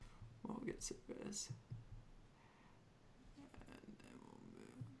Yes.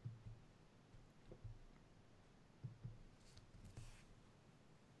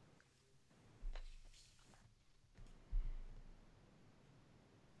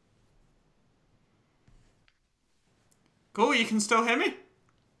 Cool, you can still hear me?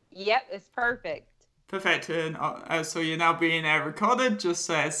 Yep, it's perfect. Perfect. And so you're now being recorded, just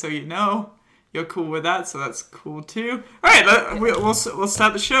so you know. You're cool with that, so that's cool too. All right, we'll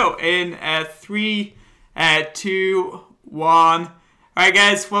start the show in three, two, one. All right,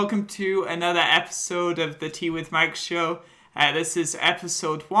 guys, welcome to another episode of the Tea with Mike show. This is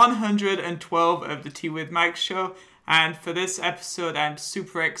episode 112 of the Tea with Mike show, and for this episode, I'm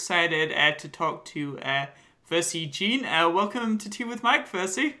super excited to talk to Versi Jean. Welcome to Tea with Mike,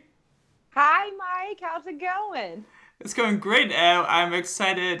 Versi. Hi, Mike. How's it going? It's going great. I'm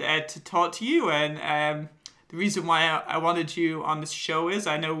excited to talk to you, and the reason why I wanted you on this show is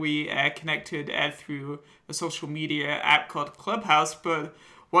I know we connected through a social media app called Clubhouse, but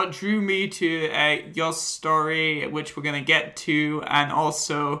what drew me to your story, which we're going to get to, and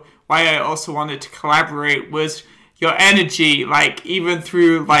also why I also wanted to collaborate was your energy, like even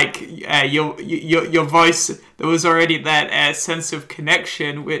through like your voice, there was already that sense of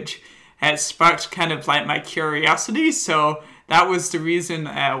connection, which had sparked kind of like my curiosity. So that was the reason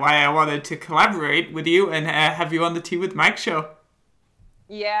why I wanted to collaborate with you and have you on the Tea with Mike show.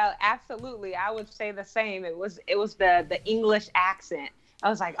 Yeah, absolutely. I would say the same. It was the English accent. I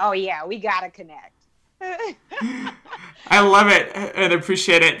was like, oh yeah, we gotta connect. I love it and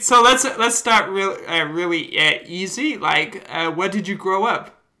appreciate it. So let's start really easy. Like, where did you grow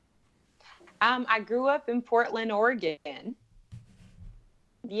up? I grew up in Portland, Oregon.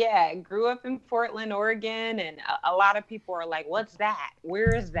 Yeah, grew up in Portland, Oregon, and a lot of people are like, "What's that?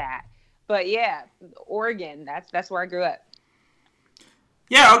 Where is that?" But yeah, Oregon. That's where I grew up.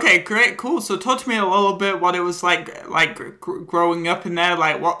 Yeah. Okay. Great. Cool. So talk to me a little bit what it was like growing up in there.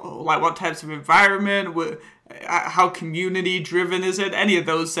 Like what types of environment? How community driven is it? Any of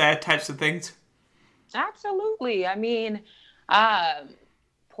those types of things. Absolutely. I mean, um,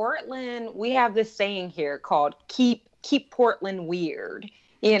 Portland, we have this saying here called keep Portland weird.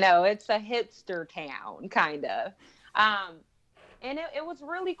 It's a hipster town kind of. Um, and it was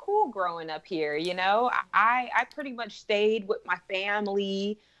really cool growing up here. I pretty much stayed with my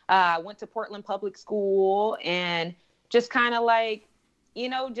family, went to Portland Public School, and just kind of like,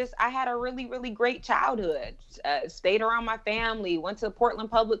 just I had a really, really great childhood. Stayed around my family, went to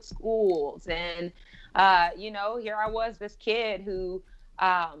Portland Public Schools, and here I was, this kid who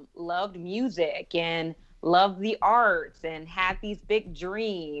loved music and loved the arts and had these big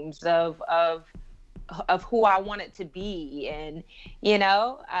dreams of who I wanted to be. And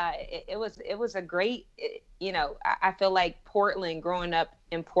it was a great, I feel like Portland, growing up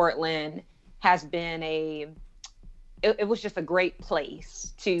in Portland, has been it was just a great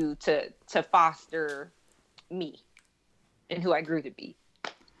place to foster me and who I grew to be.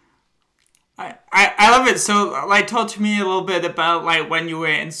 I love it. So, like, talk to me a little bit about like when you were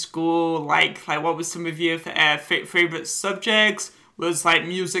in school. Like what was some of your favorite subjects? Was like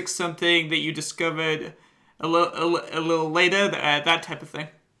music something that you discovered a little later? That type of thing.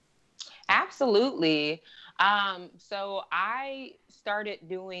 Absolutely. So I started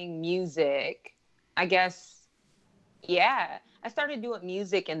doing music, I guess, yeah, I started doing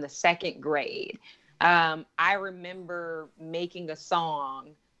music in the second grade. I remember making a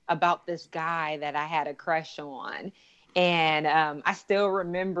song about this guy that I had a crush on. And I still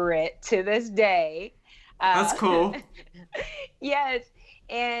remember it to this day. That's Uh, cool. yes.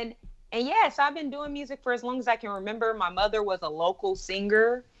 And and yes, I've been doing music for as long as I can remember. My mother was a local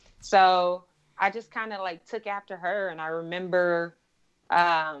singer. So I just kind of like took after her. And I remember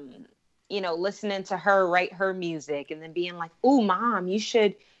um, listening to her write her music and then being like, "Ooh, mom, you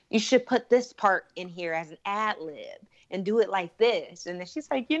should put this part in here as an ad lib and do it like this." And then she's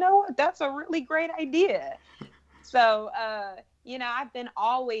like, "You know what? That's a really great idea." So, I've been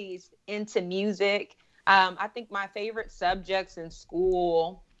always into music. I think my favorite subjects in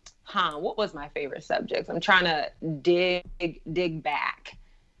school, what was my favorite subjects? I'm trying to dig back.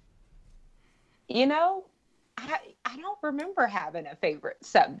 You know, I don't remember having a favorite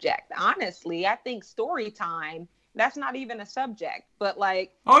subject. Honestly, I think story time, that's not even a subject, but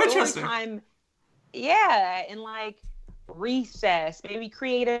like Oh, story interesting. time, yeah, and like recess, maybe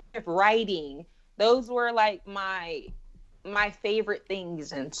creative writing. Those were like my favorite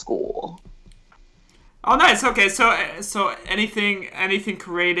things in school. Oh, nice. Okay, so anything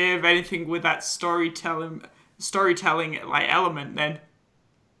creative, anything with that storytelling like element, then.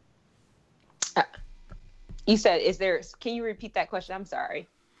 Uh, You said, is there, can you repeat that question? I'm sorry.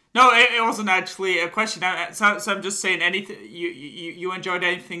 No, it wasn't actually a question. So I'm just saying anything you enjoyed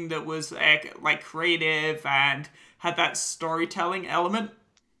anything that was like creative and had that storytelling element.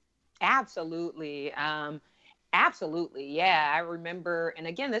 Absolutely. Absolutely. Yeah. I remember, and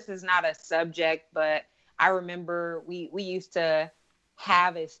again, this is not a subject, but I remember we used to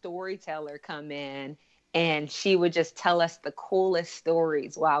have a storyteller come in and she would just tell us the coolest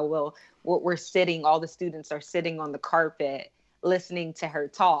stories while what we're sitting, all the students are sitting on the carpet listening to her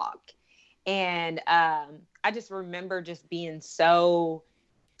talk. And I just remember just being so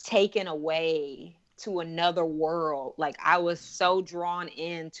taken away to another world. Like I was so drawn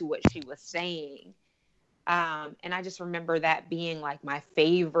into what she was saying. And I just remember that being like my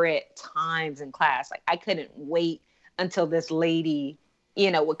favorite times in class. Like I couldn't wait until this lady,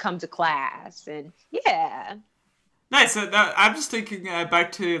 would come to class. And yeah. Nice. I'm just thinking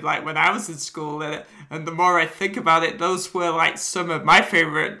back to like when I was in school, and the more I think about it, those were like some of my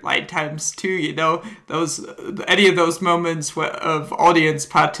favorite like times too. Those any of those moments of audience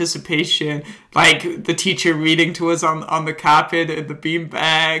participation, like the teacher reading to us on the carpet and the bean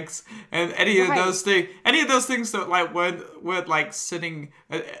bags, and Right. any of those things that like weren't like sitting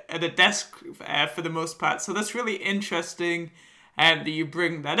at a desk for the most part. So that's really interesting, and that you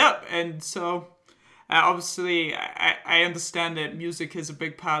bring that up, and so. Obviously, I understand that music is a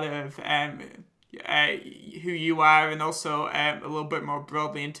big part of uh, who you are, and also a little bit more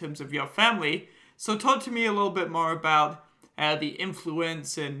broadly in terms of your family. So, talk to me a little bit more about the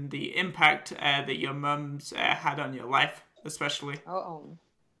influence and the impact that your mum's had on your life, especially. Oh,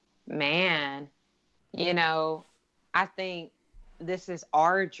 man. You know, I think this is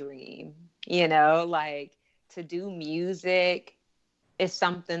our dream, like to do music is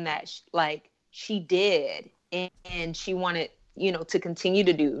something that she did and she wanted to continue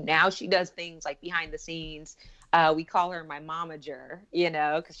to do. Now she does things like behind the scenes. We call her my momager,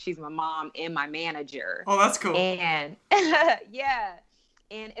 because she's my mom and my manager. Oh, that's cool. And yeah,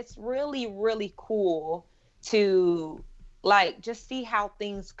 and it's really really cool to like just see how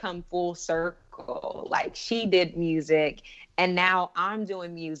things come full circle. Like she did music and now I'm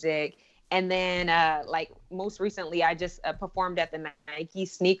doing music. And then like most recently I just performed at the Nike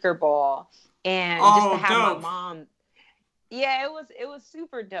sneaker ball, and just to Oh, have my dope. mom, yeah, it was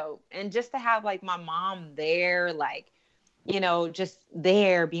super dope. And just to have like my mom there, like, just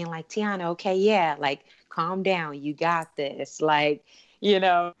there being like, Tiana, okay, yeah, like calm down, you got this. Like,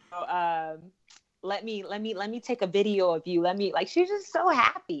 let me take a video of you. Let me, like, she's just so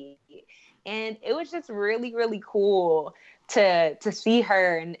happy. And it was just really, really cool to see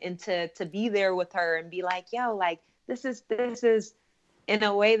her and to be there with her and be like, yo, like this is in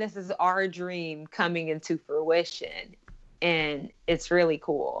a way, this is our dream coming into fruition. And it's really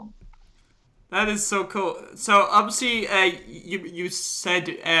cool. That is so cool. So obviously, you said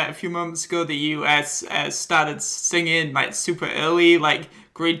a few moments ago that you started singing like super early, like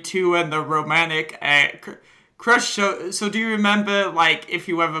grade two, and the romantic crush. So do you remember like if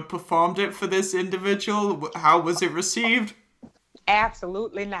you ever performed it for this individual? How was it received?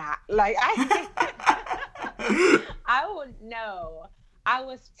 Absolutely not. Like I would know. I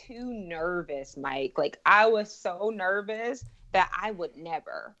was too nervous, Mike. Like I was so nervous that I would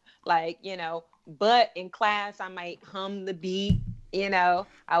never. Like, but in class I might hum the beat, I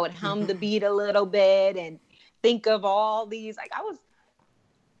would hum the beat a little bit and think of all these, like I'm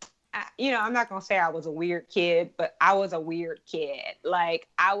not going to say I was a weird kid, but I was a weird kid. Like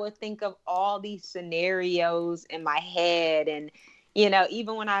I would think of all these scenarios in my head. And,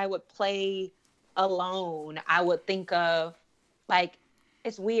 even when I would play alone, I would think of like,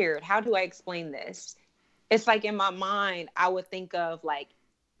 it's weird. How do I explain this? It's like in my mind, I would think of like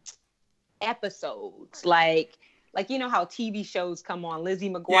episodes, like how TV shows come on, Lizzie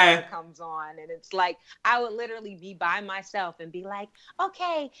Yeah. McGuire comes on, and it's like I would literally be by myself and be like,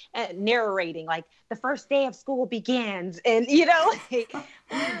 okay, and narrating like the first day of school begins, and like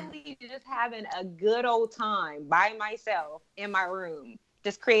literally just having a good old time by myself in my room,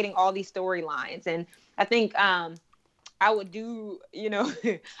 just creating all these storylines. And I think I would do,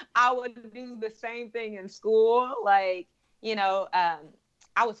 I would do the same thing in school. Like,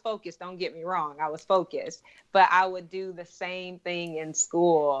 I was focused. Don't get me wrong. I was focused, but I would do the same thing in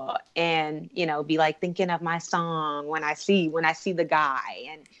school and, be like thinking of my song when I see the guy.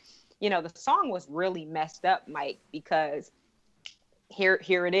 And, the song was really messed up, Mike, because here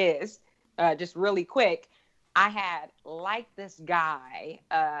it is. Just really quick. I had liked this guy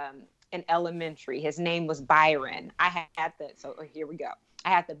in elementary. His name was Byron. So here we go. I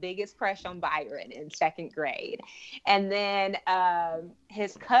had the biggest crush on Byron in second grade. And then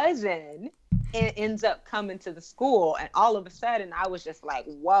his cousin ends up coming to the school, and all of a sudden I was just like,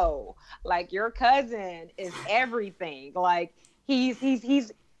 whoa, like your cousin is everything. Like he's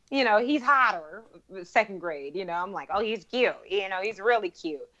he's hotter, second grade, I'm like, oh, he's cute, he's really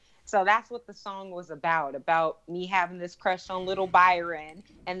cute. So that's what the song was about me having this crush on little Byron,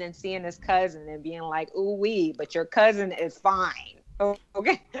 and then seeing his cousin and being like, ooh wee, but your cousin is fine.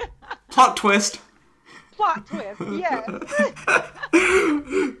 Okay. Plot twist. Plot twist, yes.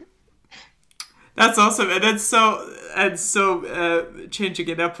 That's awesome, and changing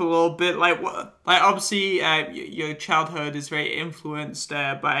it up a little bit. Like obviously, your childhood is very influenced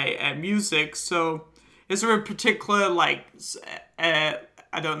by music. So, is there a particular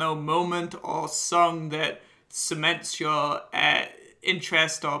I don't know, moment or song that cements your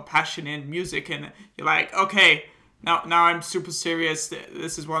interest or passion in music, and you're like, okay, now I'm super serious.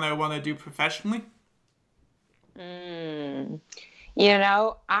 This is what I want to do professionally.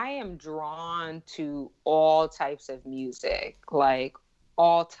 I am drawn to all types of music, like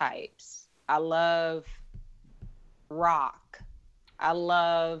all types. I love rock. I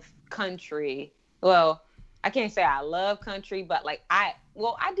love country. Well, I can't say I love country, but I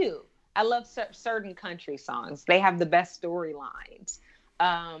do. I love certain country songs. They have the best storylines.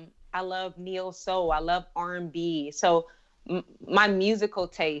 I love neo soul. I love R&B. So my musical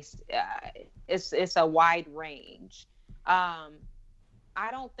taste, it's a wide range. I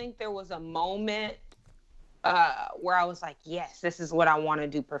don't think there was a moment where I was like, yes, this is what I want to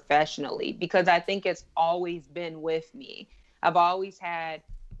do professionally, because I think it's always been with me. I've always had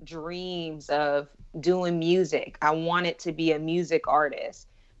dreams of doing music. I wanted to be a music artist,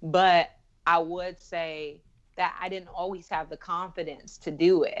 but I would say that I didn't always have the confidence to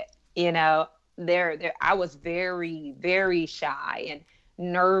do it. I was very, very shy and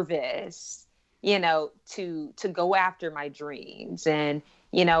nervous, to go after my dreams. And,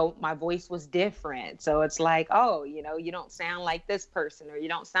 my voice was different. So it's like, oh, you don't sound like this person, or you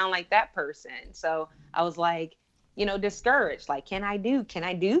don't sound like that person. So I was like, discouraged. Like, can I do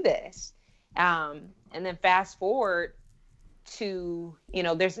this? And then fast forward to,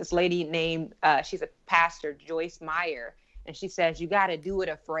 there's this lady named, she's a pastor, Joyce Meyer, and she says, you got to do it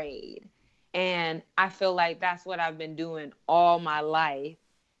afraid. And I feel like that's what I've been doing all my life.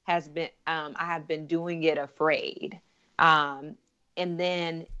 I have been doing it afraid. And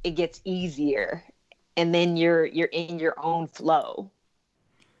then it gets easier, and then you're in your own flow.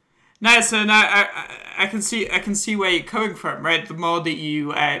 Nice, and I can see where you're coming from, right? The more that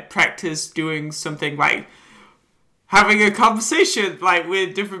you practice doing something like having a conversation like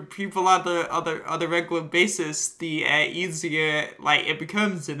with different people on the regular basis, the easier it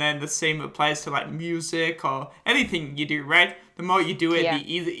becomes, and then the same applies to music or anything you do, right? The more you do it, yeah, the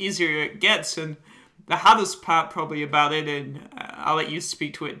easier it gets. And the hardest part probably about it, and I'll let you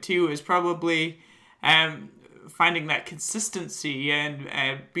speak to it too, is probably finding that consistency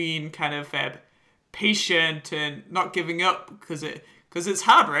and being kind of patient and not giving up, because it's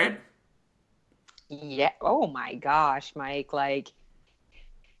hard, right? Yeah. Oh my gosh, Mike.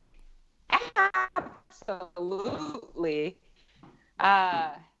 Absolutely.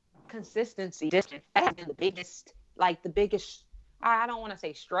 Consistency. That has been the biggest. I don't want to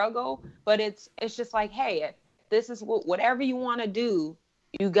say struggle, but it's just like, hey, this is whatever you want to do,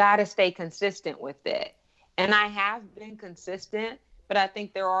 you got to stay consistent with it. And I have been consistent, but I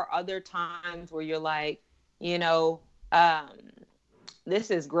think there are other times where you're like, this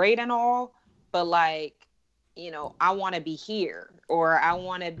is great and all, but I want to be here, or I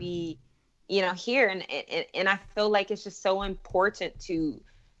want to be, here. And I feel like it's just so important to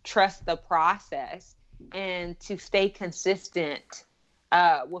trust the process and to stay consistent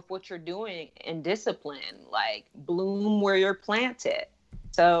with what you're doing, and discipline, bloom where you're planted.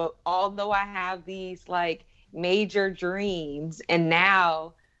 So although I have these major dreams, and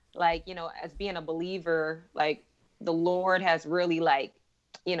now as being a believer, the Lord has really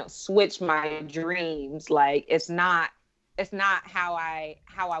switched my dreams. It's not how I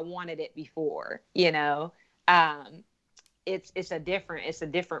wanted it before, it's a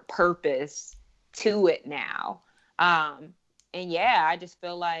different purpose to it now. And yeah, I just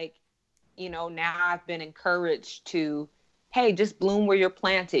feel like, now I've been encouraged to, hey, just bloom where you're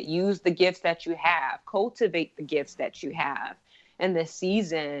planted. Use the gifts that you have. Cultivate the gifts that you have in this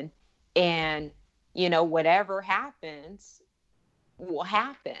season. And, whatever happens will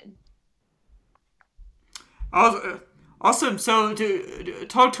happen. Awesome. So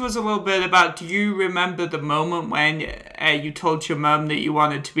talk to us a little bit about, do you remember the moment when you told your mom that you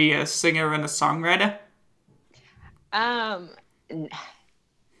wanted to be a singer and a songwriter?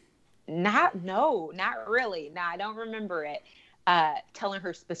 Not really. No, I don't remember it. Telling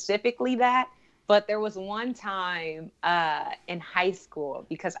her specifically that, But there was one time in high school,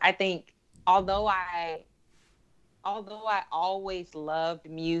 because I think although I although I always loved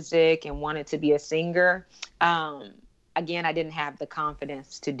music and wanted to be a singer, um, again, I didn't have the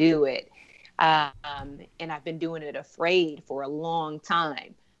confidence to do it. And I've been doing it afraid for a long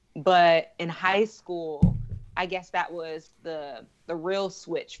time. But in high school, I guess that was the real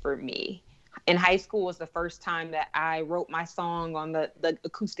switch for me. In high school was the first time that I wrote my song on the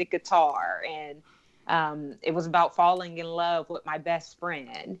acoustic guitar, and it was about falling in love with my best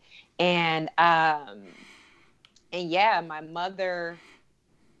friend. And and yeah, my mother,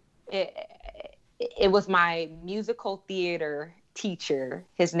 it, it was my musical theater teacher.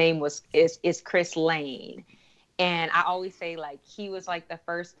 His name is Chris Lane. And I always say, like, he was like the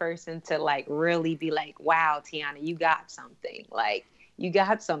first person to like really be like, wow, Tiana, you got something. Like, you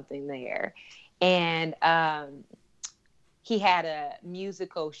got something there. And he had a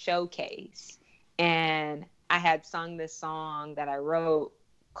musical showcase. And I had sung this song that I wrote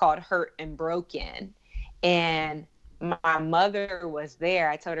called Hurt and Broken. And my mother was there.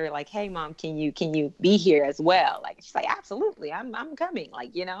 I told her, like, hey mom, can you be here as well? Like, she's like, absolutely, I'm coming, like,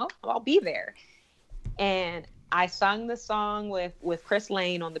 I'll be there. And I sung the song with Chris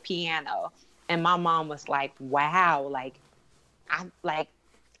Lane on the piano, and my mom was like, wow,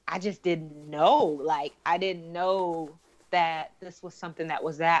 I just didn't know. Like, I didn't know that this was something that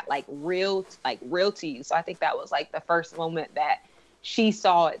was that like real to you. So I think that was like the first moment that she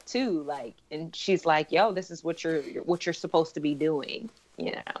saw it too. Like, and she's like, yo, this is what you're supposed to be doing,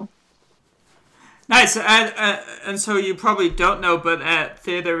 you know? Nice, and so you probably don't know, but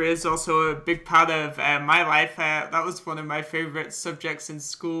theater is also a big part of my life. That was one of my favorite subjects in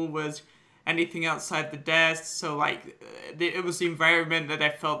school, was anything outside the desk. So like, it was the environment that I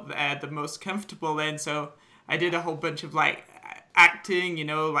felt the most comfortable in. So I did a whole bunch of like acting,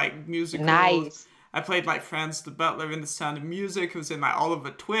 like musicals. Nice. I played like Franz the Butler in The Sound of Music. I was in like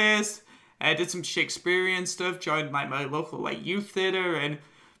Oliver Twist. I did some Shakespearean stuff. Joined like my local like youth theater, and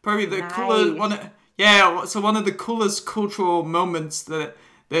probably the coolest one. Yeah, so one of the coolest cultural moments that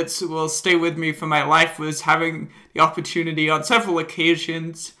will stay with me for my life was having the opportunity on several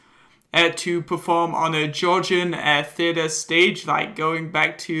occasions to perform on a Georgian theater stage, like going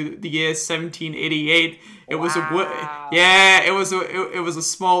back to the year 1788. It was it was a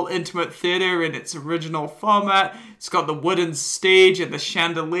small intimate theater in its original format. It's got the wooden stage and the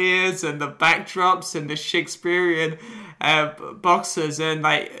chandeliers and the backdrops and the Shakespearean boxes and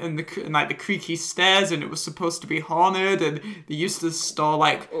the creaky stairs, and it was supposed to be haunted, and they used to store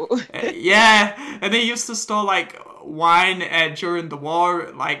like and they used to store like wine during the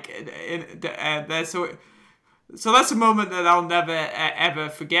war, like there. So that's a moment that I'll never ever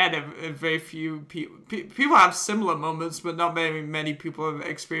forget. Very few people have similar moments, but not many people have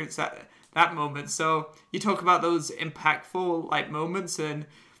experienced that moment. So you talk about those impactful like moments, and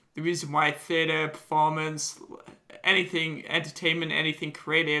the reason why theater, performance, anything entertainment, anything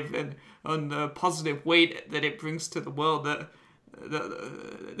creative, and the positive weight that it brings to the world, that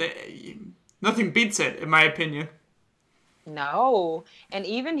nothing beats it, in my opinion. No. And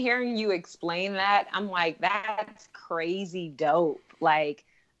even hearing you explain that, I'm like, that's crazy dope. I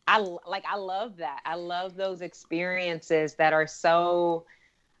love that. I love those experiences that are so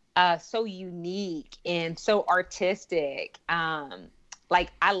unique and so artistic.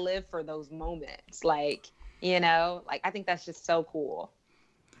 Like, I live for those moments. Like, like, I think that's just so cool.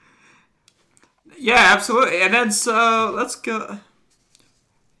 Yeah, absolutely. And then so let's go.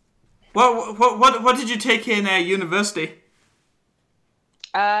 What did you take in university?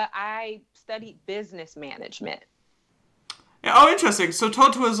 I studied business management. Yeah, oh, interesting. So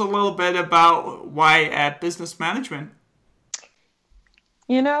talk to us a little bit about why business management.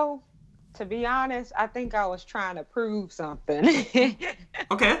 To be honest, I think I was trying to prove something.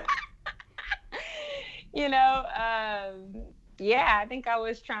 Okay. Yeah, I think I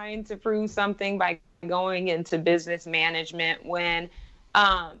was trying to prove something by going into business management when,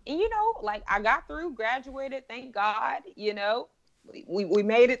 like, I got through, graduated, thank God, we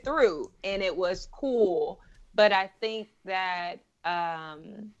made it through, and it was cool. But I think that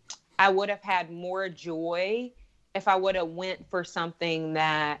I would have had more joy if I would have went for something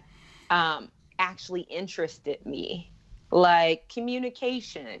that actually interested me, like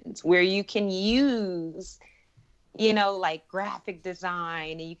communications, where you can use, like graphic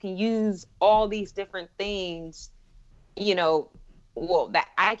design, and you can use all these different things, that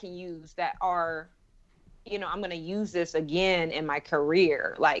I can use that are, I'm going to use this again in my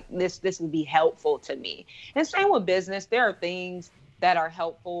career. Like, this will be helpful to me. And same with business. There are things that are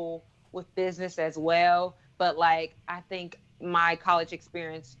helpful with business as well. But like, I think my college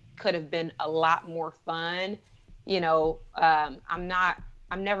experience could have been a lot more fun. I'm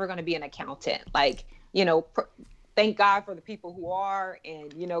never going to be an accountant. Like, thank God for the people who are,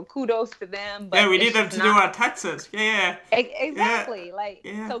 and, kudos to them. But yeah, we need them to do our taxes. Yeah. Exactly. Yeah. Like,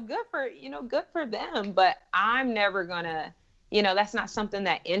 Yeah. so good for them. But I'm never going to, that's not something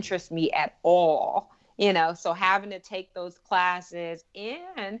that interests me at all. So having to take those classes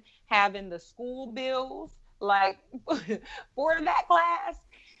and having the school bills, like, for that class,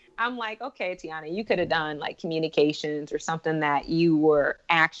 I'm like, okay, Tiana, you could have done like communications or something that you were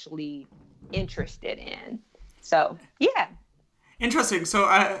actually interested in. So, yeah. Interesting. So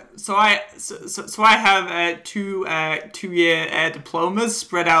I have two 2-year diplomas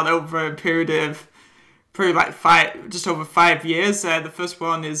spread out over a period of probably like just over 5 years. The first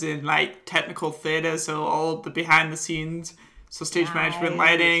one is in like technical theater, so all the behind the scenes, so stage management,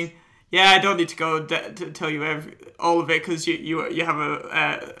 lighting. Yeah, I don't need to go to tell you all of it because you have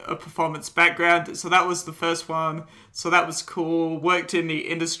a performance background. So that was the first one. So that was cool. Worked in the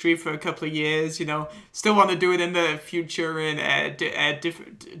industry for a couple of years. Still want to do it in the future in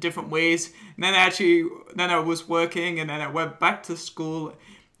different ways. And then I was working, and then I went back to school,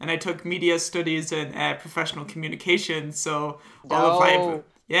 and I took media studies and professional communications. So all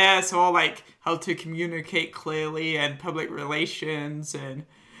like how to communicate clearly and public relations and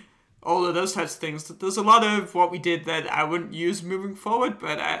all of those types of things. There's a lot of what we did that I wouldn't use moving forward,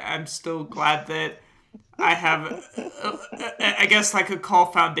 but I'm still glad that I have, I guess, like a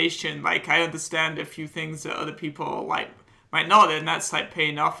core foundation. Like, I understand a few things that other people like might not, and that's like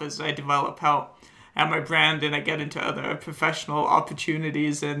paying off as I develop out my brand and I get into other professional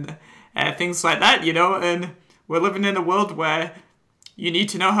opportunities and things like that, and we're living in a world where you need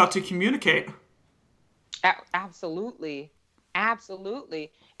to know how to communicate. Absolutely.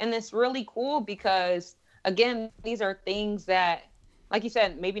 And it's really cool because, again, these are things that, like you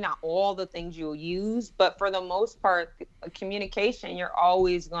said, maybe not all the things you'll use, but for the most part, communication, you're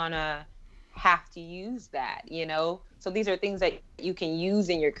always going to have to use that, So these are things that you can use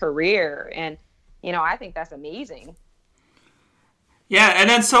in your career. And, I think that's amazing. Yeah, and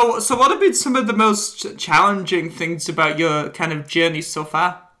then so what have been some of the most challenging things about your kind of journey so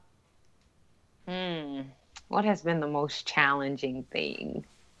far? What has been the most challenging thing?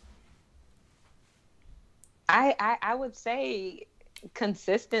 I would say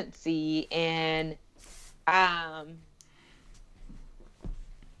consistency and man,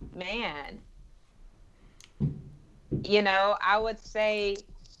 I would say,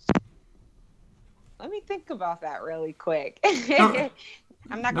 let me think about that really quick.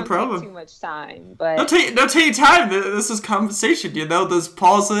 I'm not going to take too much time, but don't take your time. This is conversation. There's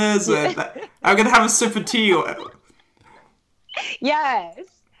pauses, and I'm gonna have a sip of tea. Yes.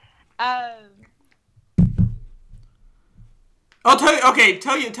 I'll tell you. Okay,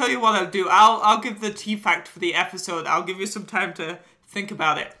 tell you what I'll do. I'll give the tea fact for the episode. I'll give you some time to think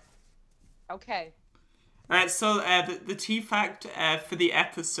about it. Okay. All right. So the tea fact for the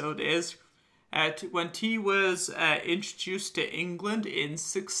episode is when tea was introduced to England in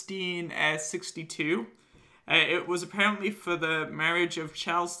 1662, it was apparently for the marriage of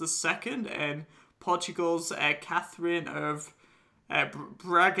Charles II and Portugal's Catherine of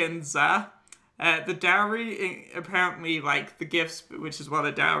Braganza. The dowry, apparently, like the gifts, which is what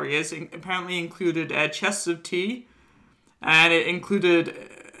a dowry is, apparently included chests of tea, and it included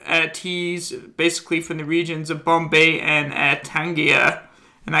teas basically from the regions of Bombay and Tangier,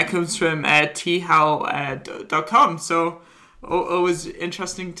 and that comes from teahow.com. So always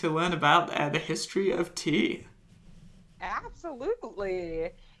interesting to learn about the history of tea.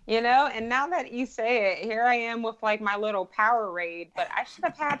 Absolutely. And now that you say it, here I am with like my little Powerade, but I should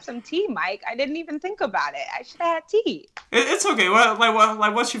have had some tea, Mike. I didn't even think about it. I should have had tea. It's okay.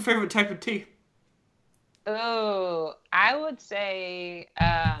 What's your favorite type of tea? Oh, I would say,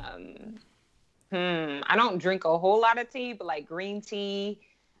 I don't drink a whole lot of tea, but like green tea.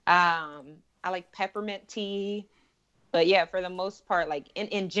 I like peppermint tea, but yeah, for the most part, like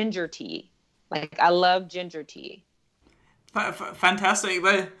in ginger tea. Like, I love ginger tea. Fantastic.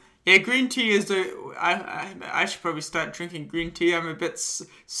 But yeah, green tea is I should probably start drinking green tea. I'm a bit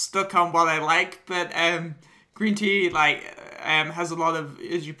stuck on what I like, but green tea has a lot of,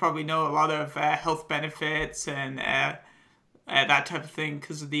 as you probably know, a lot of health benefits and that type of thing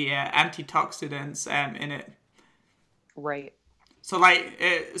because of the antioxidants in it. Right. So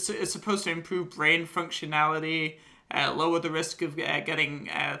it's supposed to improve brain functionality, lower the risk of getting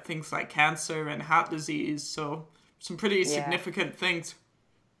things like cancer and heart disease. So some pretty significant things.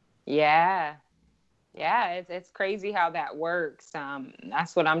 Yeah. It's crazy how that works.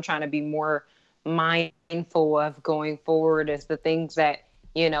 That's what I'm trying to be more mindful of going forward, is the things that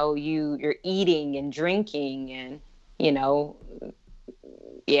you're eating and drinking and, you know,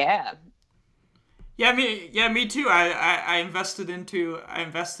 yeah. Me too. I invested into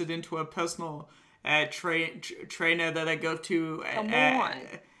a personal trainer that I go to Come on.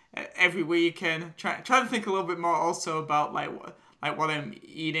 every week, and try to think a little bit more also about what I'm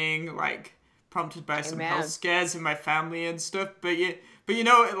eating, like prompted by some health Amen. scares in my family and stuff. But you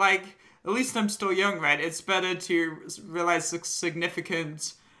know, like at least I'm still young, right? It's better to realize the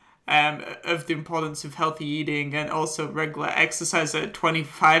significance of the importance of healthy eating and also regular exercise at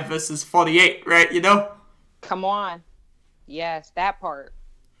 25 versus 48, right? You know? Come on. Yes, that part.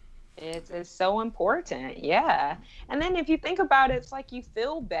 It's so important. Yeah. And then if you think about it, it's like you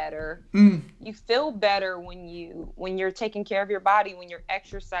feel better. Mm. You feel better when you're taking care of your body, when you're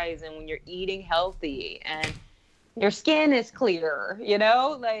exercising, when you're eating healthy, and your skin is clearer,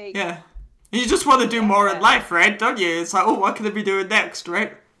 like, Yeah. You just want to do more in yeah. life, right? Don't you? It's like, oh, what can I be doing next,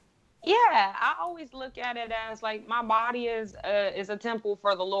 right? Yeah, I always look at it as like my body is a temple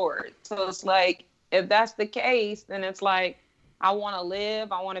for the Lord. So it's like if that's the case, then it's like I want to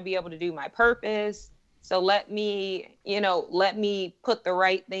live. I want to be able to do my purpose. So let me put the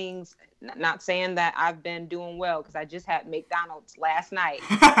right things. Not saying that I've been doing well because I just had McDonald's last night,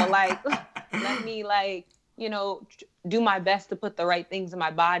 but like let me do my best to put the right things in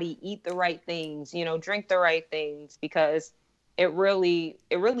my body, eat the right things, drink the right things because it really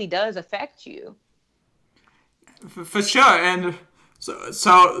does affect you. For sure. And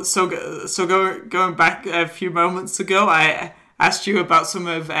going back a few moments ago, I asked you about some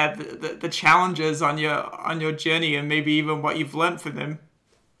of the challenges on your journey and maybe even what you've learned from them.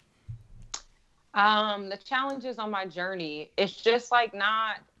 The challenges on my journey, it's just like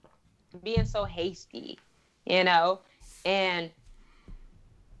not being so hasty, you know, and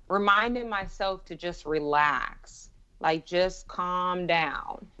reminding myself to just relax, like just calm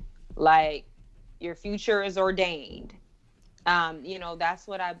down. Like your future is ordained. That's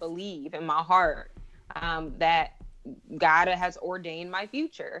what I believe in my heart. That God has ordained my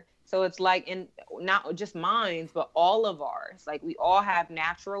future. So it's like, in not just mine, but all of ours. Like we all have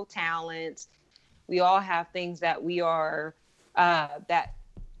natural talents. We all have things that we are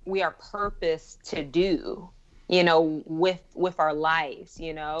purposed to do, with our lives,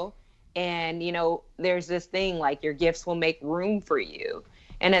 and there's this thing like your gifts will make room for you.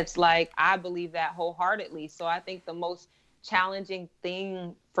 And it's like I believe that wholeheartedly. So I think the most challenging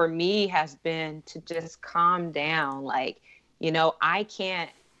thing for me has been to just calm down. Like, I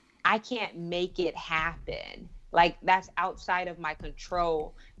can't make it happen. Like that's outside of my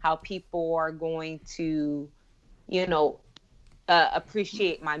control how people are going to, you know,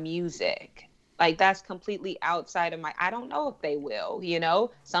 appreciate my music. Like that's completely outside of I don't know if they will,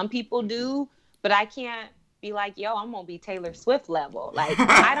 some people do, but I can't be like, yo, I'm going to be Taylor Swift level. Like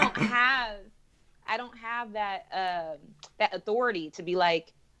I don't have that authority to be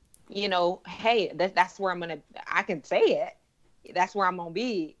like, hey, that's where I can say it. That's where I'm going to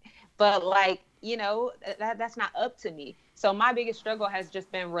be. But like, that's not up to me. So my biggest struggle has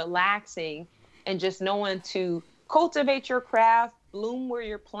just been relaxing and just knowing to cultivate your craft, bloom where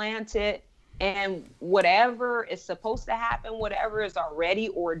you're planted, and whatever is supposed to happen, whatever is already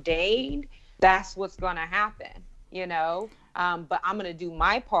ordained, that's what's going to happen. But I'm going to do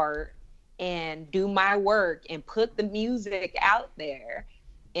my part and do my work and put the music out there.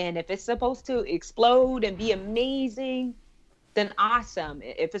 And if it's supposed to explode and be amazing, then awesome.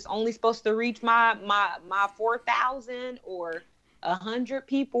 If it's only supposed to reach my 4,000 or 100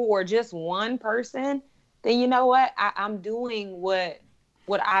 people or just one person, then you know what? I'm doing what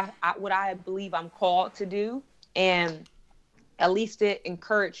I believe I'm called to do, and at least it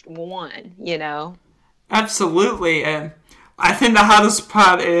encouraged one. Absolutely. And I think the hardest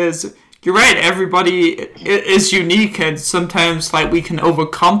part is you're right. Everybody is unique, and sometimes like we can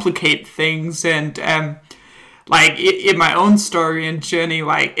overcomplicate things. And like in my own story and journey,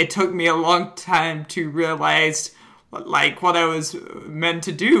 like it took me a long time to realize like what I was meant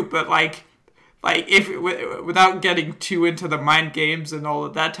to do. But like if without getting too into the mind games and all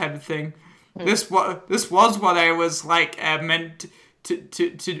of that type of thing, this was what I was like meant to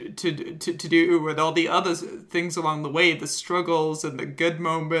do, with all the other things along the way, the struggles and the good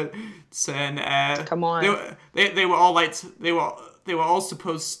moments, and Come on. they were all like they were all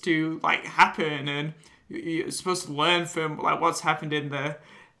supposed to like happen, and you're supposed to learn from like what's happened in the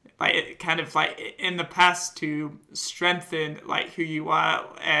like kind of like in the past to strengthen like who you are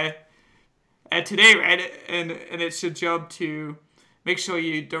today, right? And it's your job to make sure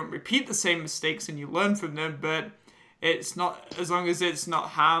you don't repeat the same mistakes and you learn from them, but it's not, as long as it's not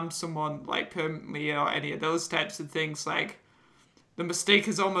harm someone like permanently or any of those types of things, like the mistake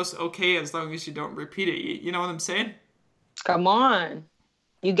is almost okay as long as you don't repeat it. You know what I'm saying? Come on.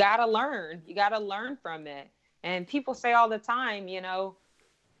 You got to learn. You got to learn from it. And people say all the time,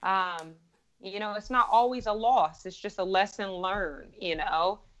 um, it's not always a loss. It's just a lesson learned.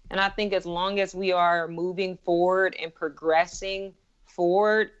 And I think as long as we are moving forward and progressing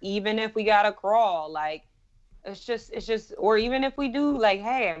forward, even if we got to crawl, like, it's just, or even if we do, like,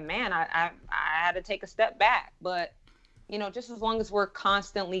 hey, man, I had to take a step back. But, just as long as we're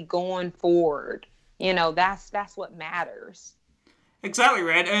constantly going forward, that's what matters. Exactly,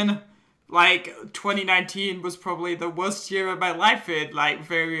 right. And like 2019 was probably the worst year of my life in like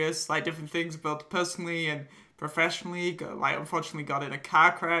various like different things, both personally and professionally. Like unfortunately got in a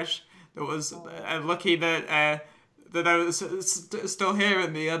car crash. That was lucky that I was still here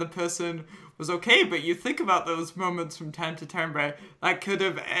and the other person was okay. But you think about those moments from time to time, right? That could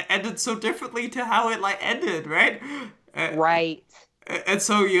have ended so differently to how it like ended, right? Right. And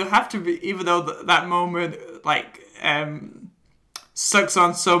so you have to be, even though that moment like sucks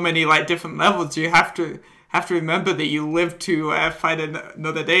on so many like different levels, you have to remember that you live to fight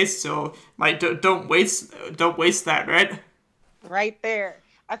another day. So like don't waste that, right? Right there.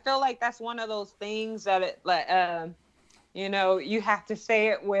 I feel like that's one of those things that you have to say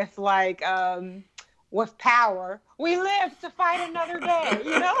it with like with power. We live to fight another day.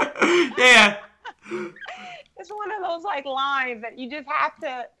 Yeah. It's one of those like lines that you just have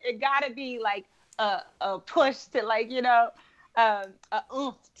to. It got to be like a push to like a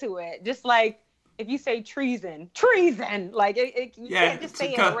oomph to it. Just like if you say treason, like you can't just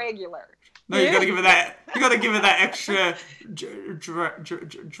say it regular. No, you gotta give it that. You gotta give it that extra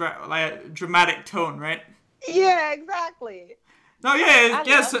dramatic tone, right? Yeah, exactly. No, yeah,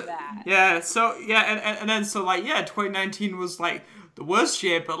 I love that. Yeah, so yeah, and then so like 2019 was like the worst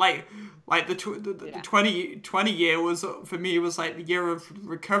year, but like the 2020 year was for me was like the year of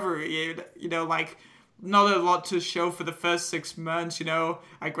recovery. Like not a lot to show for the first 6 months.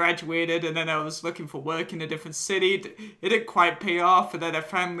 I graduated and then I was looking for work in a different city. It didn't quite pay off, and then I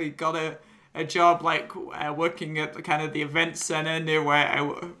finally got a job like working at the kind of the event center near where I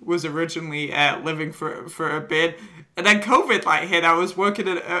was originally living for a bit. And then COVID like hit. I was working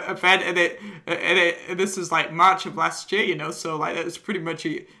at an event and this is like March of last year, so like it was pretty much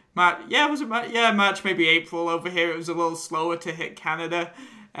March. Yeah, was it March? Yeah, March, maybe April over here. It was a little slower to hit Canada.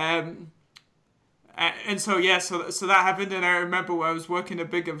 And so so that happened, and I remember when I was working a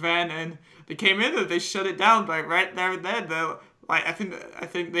big event, and they came in and they shut it down like right there and then. Like I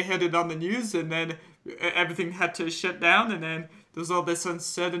think they heard it on the news, and then everything had to shut down, and then there was all this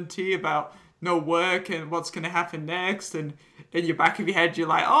uncertainty about no work and what's going to happen next, and in your back of your head you're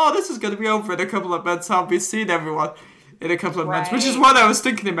like, oh, this is going to be over in a couple of months. I'll be seeing everyone in a couple of months, which is what I was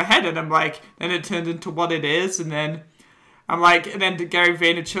thinking in my head, and I'm like, then it turned into what it is, and then. I'm like, and then Gary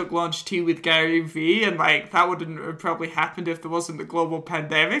Vaynerchuk launched Tea with Gary V, and like that wouldn't have probably happened if there wasn't the global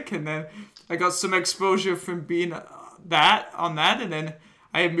pandemic. And then I got some exposure from being on that, and then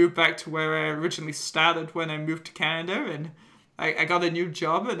I moved back to where I originally started when I moved to Canada, and I got a new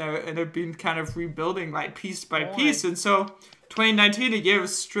job, and I've been kind of rebuilding like piece by piece. And so 2019, a year of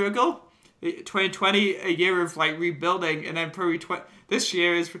struggle, 2020, a year of like rebuilding, and then probably this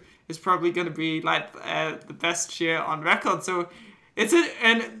year is probably going to be like the best year on record. So it's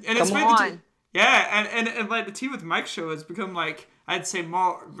it's made and like the Tea with Mike show has become like, I'd say,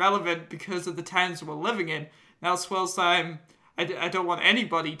 more relevant because of the times we're living in now. As well as I don't want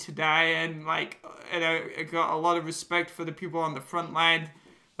anybody to die, and like I got a lot of respect for the people on the front line,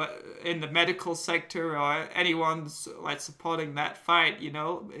 but in the medical sector or anyone's like supporting that fight.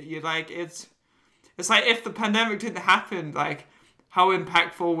 You're like, it's like if the pandemic didn't happen, like how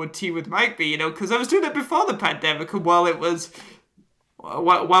impactful would Tea with Mike be? Because I was doing it before the pandemic, and while it was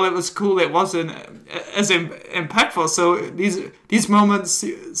cool, it wasn't as impactful. So these moments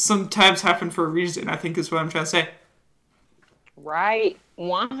sometimes happen for a reason, I think, is what I'm trying to say. Right,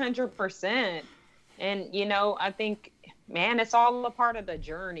 100%. And I think, man, it's all a part of the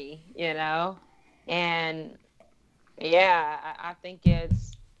journey. And yeah, I think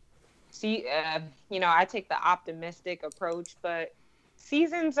it's. I take the optimistic approach, but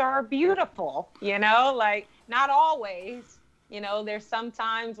seasons are beautiful, like not always, there's some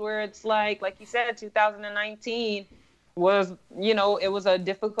times where it's like you said, 2019 was, it was a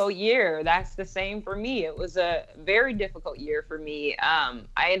difficult year. That's the same for me. It was a very difficult year for me. I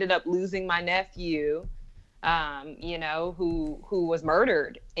ended up losing my nephew, who was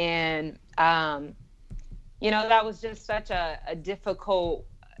murdered. And, that was just such a difficult,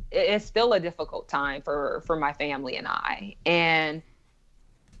 it's still a difficult time for my family and I.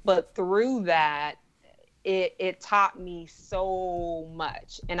 But through that, it taught me so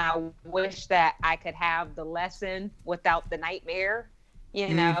much, and I wish that I could have the lesson without the nightmare. You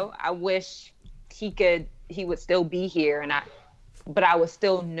Mm. know, I wish he would still be here, but I would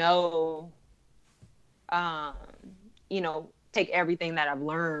still know, um, take everything that I've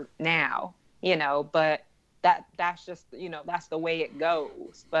learned now, but that's just, that's the way it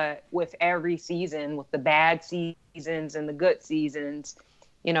goes. But with every season, with the bad seasons and the good seasons,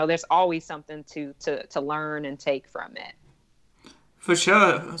 there's always something to learn and take from it. For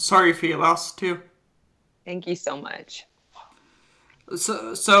sure. Sorry for your loss too. Thank you so much. In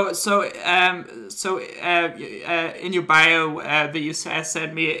your bio that you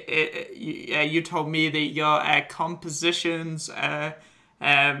sent me, you told me that your compositions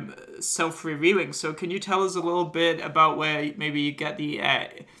self-revealing. So can you tell us a little bit about where maybe you get the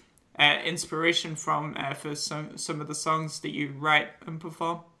inspiration from for some of the songs that you write and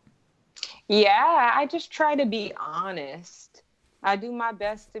perform? Yeah, I just try to be honest. I do my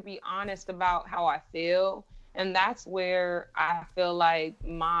best to be honest about how I feel, and that's where I feel like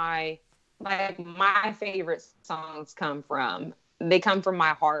my favorite songs come from. They come from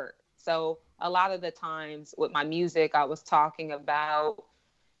my heart. So a lot of the times with my music, I was talking about,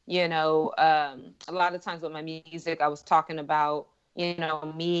 a lot of times with my music, I was talking about,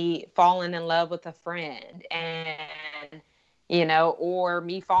 me falling in love with a friend, and or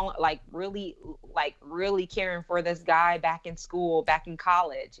me falling, like really caring for this guy back in school, back in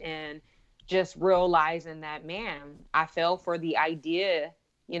college, and just realizing that, man, I fell for the idea,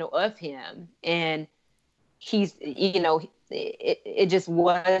 of him, and he's, it just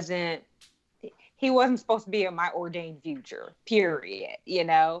wasn't, he wasn't supposed to be in my ordained future, period,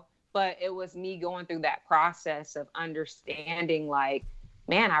 but it was me going through that process of understanding, like,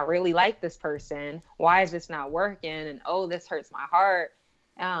 man, I really like this person. Why is this not working? And oh, this hurts my heart.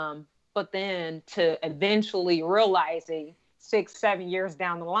 But then to eventually realizing 6, 7 years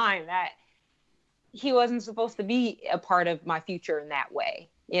down the line that he wasn't supposed to be a part of my future in that way,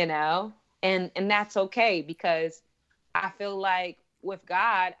 and that's okay, because I feel like with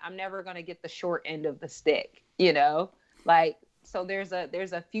God, I'm never going to get the short end of the stick, like, so there's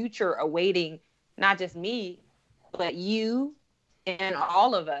a future awaiting, not just me, but you and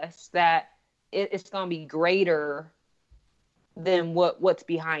all of us, that it's going to be greater than what's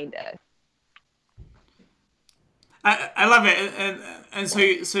behind us. I love it, and so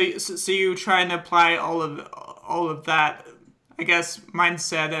you try and apply all of that, I guess,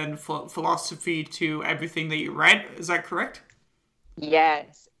 mindset and philosophy to everything that you write. Is that correct?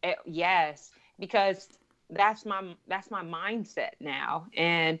 Yes, yes, because that's my mindset now,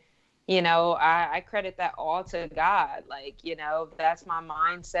 and I credit that all to God. Like, that's my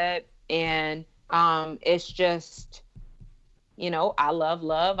mindset, and it's just, I love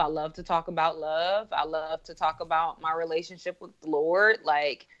love. I love to talk about love. I love to talk about my relationship with the Lord.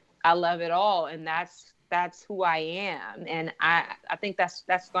 Like, I love it all, and that's who I am, and I think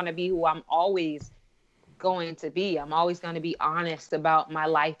that's going to be who I'm always going to be. I'm always going to be honest about my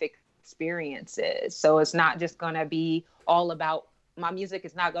life experiences. So it's not just going to be all about, my music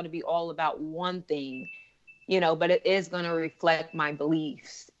is not going to be all about one thing, but it is going to reflect my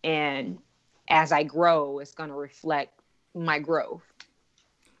beliefs. And as I grow, it's going to reflect my growth.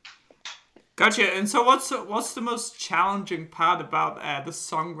 Gotcha. And so, what's the most challenging part about the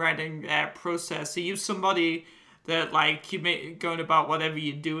songwriting process? Are you somebody that, like, going about whatever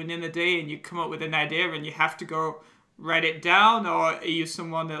you're doing in a day and you come up with an idea and you have to go write it down, or are you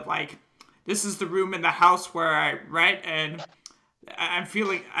someone that, like, this is the room in the house where I write, and I'm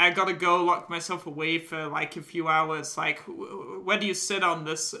feeling I gotta go lock myself away for like a few hours? Like, where do you sit on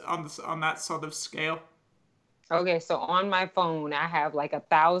on that sort of scale? Okay, so on my phone, I have like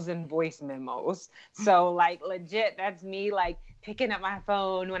 1,000 voice memos. So, like, legit, that's me, like, picking up my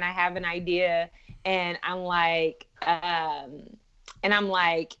phone when I have an idea, and I'm like,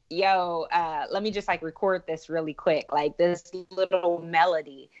 yo, let me just like record this really quick, like this little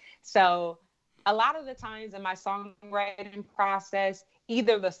melody. So a lot of the times in my songwriting process,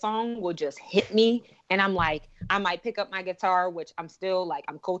 either the song will just hit me, and I'm like, I might pick up my guitar, which I'm still like,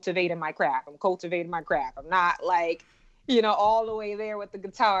 I'm cultivating my craft. I'm not like, all the way there with the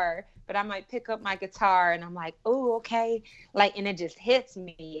guitar, but I might pick up my guitar and I'm like, oh, okay. Like, and it just hits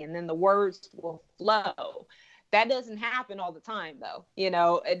me, and then the words will flow. That doesn't happen all the time, though.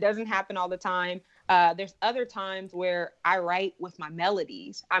 It doesn't happen all the time. There's other times where I write with my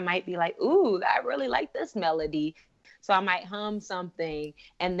melodies. I might be like, ooh, I really like this melody. So I might hum something,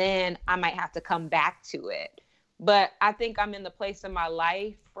 and then I might have to come back to it. But I think I'm in the place in my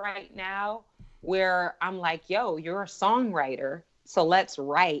life right now where I'm like, yo, you're a songwriter. So let's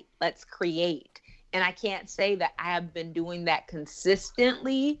write, let's create. And I can't say that I have been doing that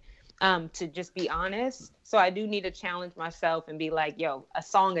consistently, to just be honest. So I do need to challenge myself and be like, yo, a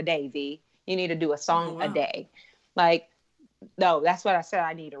song a day, V. You need to do a Oh, song a wow. day. Like, no, that's what I said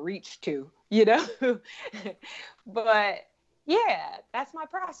I need to reach to, you know? But yeah, that's my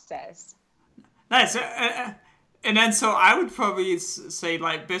process. Nice. And then, so I would probably say,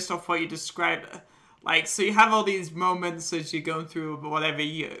 like, based off what you described, like, so you have all these moments as you're going through whatever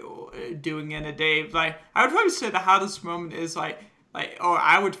you're doing in a day. Like, I would probably say the hardest moment is or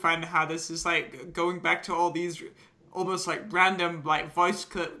I would find the hardest is like going back to all these almost like random like voice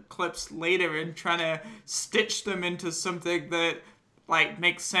clips later and trying to stitch them into something that like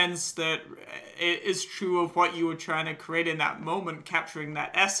makes sense, that it is true of what you were trying to create in that moment, capturing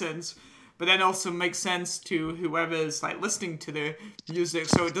that essence, but then also makes sense to whoever's like listening to the music,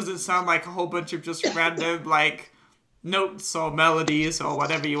 so it doesn't sound like a whole bunch of just random like notes or melodies or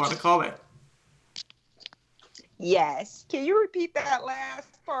whatever you want to call it. Yes. Can you repeat that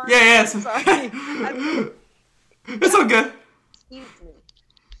last Yeah, part? yes. I'm sorry. It's all good. Excuse me.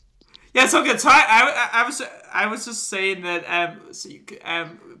 Yeah, it's all good. So I was just saying that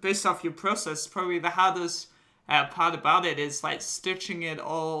based off your process, probably the hardest part about it is like stitching it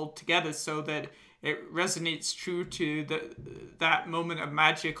all together so that it resonates true to that moment of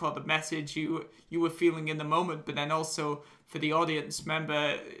magic or the message you were feeling in the moment, but then also for the audience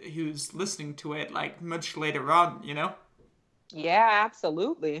member who's listening to it like much later on, you know? Yeah,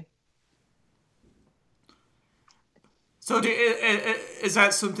 absolutely. So is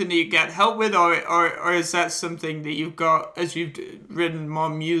that something that you get help with, or is that something that you've got as you've written more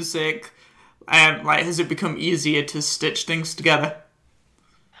music, and like has it become easier to stitch things together?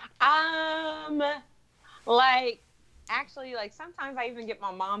 Um, like actually, like sometimes I even get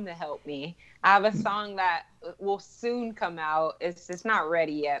my mom to help me. I have a song that will soon come out. It's not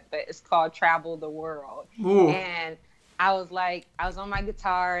ready yet, but it's called "Travel the World." Ooh. And I was on my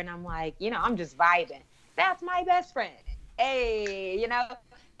guitar, and I'm like, I'm just vibing. That's my best friend. Hey,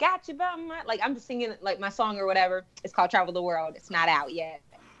 got you by my, like I'm just singing like my song or whatever. It's called "Travel the World." It's not out yet,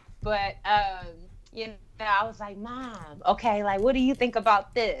 but you know, I was like, Mom, okay, like, what do you think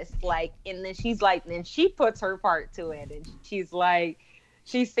about this? Like, and then she's like, then she puts her part to it, and she's like,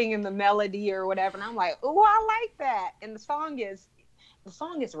 she's singing the melody or whatever, and I'm like, oh, I like that. And the song is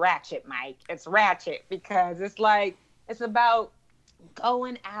ratchet, Mike. It's ratchet because it's like it's about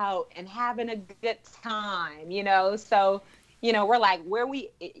going out and having a good time. So, we're like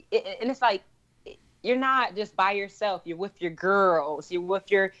and it's like you're not just by yourself, you're with your girls, you're with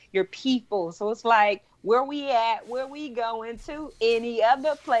your people. So it's like, where we at, where we going to, any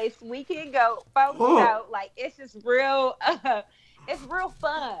other place we can go, folks. Oh. So like it's just real it's real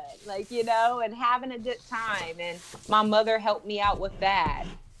fun, like, and having a good time. And my mother helped me out with that.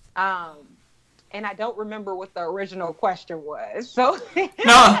 um and I don't remember what the original question was. So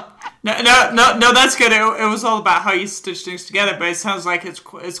No, no. That's good. It was all about how you stitch things together, but it sounds like it's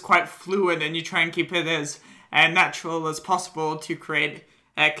quite fluid, and you try and keep it as natural as possible to create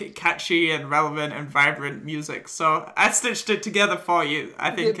catchy and relevant and vibrant music. So I stitched it together for you.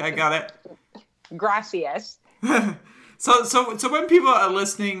 I think I got it. gracias. So when people are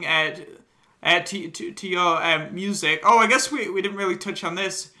listening to your music, oh, I guess we didn't really touch on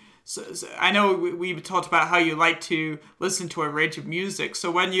this. So I know we talked about how you like to listen to a range of music.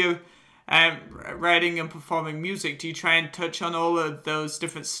 So when you're writing and performing music, do you try and touch on all of those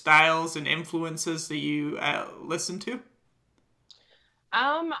different styles and influences that you listen to?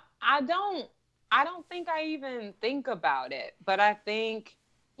 I don't think I even think about it, but I think,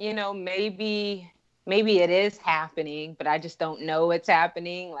 maybe it is happening, but I just don't know it's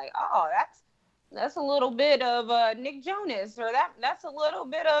happening. Like, oh, that's a little bit of Nick Jonas, or that's a little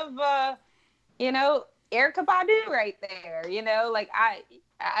bit of Erykah Badu right there. Like I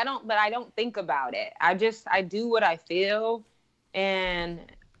don't think about it. I do what I feel, and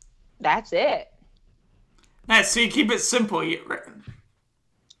that's it. Nice. So you keep it simple.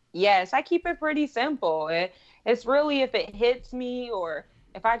 Yes, I keep it pretty simple. It's really if it hits me, or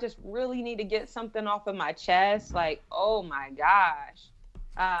if I just really need to get something off of my chest, like, oh my gosh,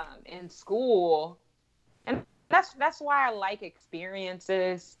 in school. And that's why I like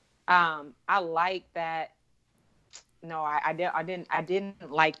experiences. I like that. No, I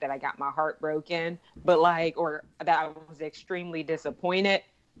didn't like that I got my heart broken, but like, or that I was extremely disappointed.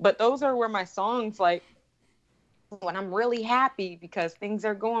 But those are where my songs, like, when I'm really happy because things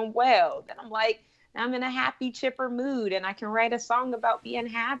are going well, then I'm like, I'm in a happy, chipper mood, and I can write a song about being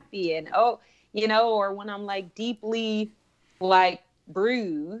happy. And or when I'm like deeply like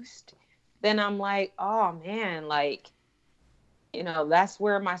bruised, then I'm like, oh man, like You know, that's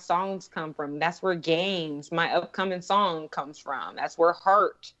where my songs come from. That's where Games, my upcoming song, comes from. That's where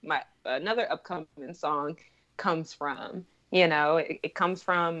Heart, my another upcoming song, comes from. You know, it comes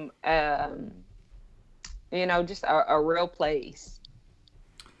from you know, just a real place.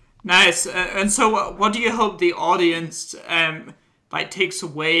 Nice. And so, what do you hope the audience like takes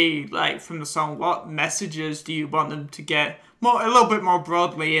away like from the song? What messages do you want them to get more, a little bit more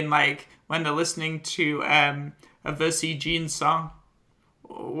broadly, in like when they're listening to a Versi Jeans song,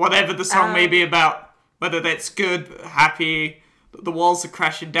 whatever the song may be Um, about, whether that's good, happy, the walls are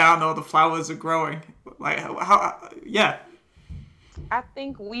crashing down, or the flowers are growing. Like yeah. I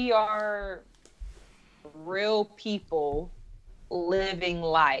think we are real people living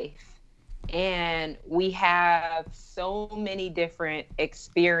life, and we have so many different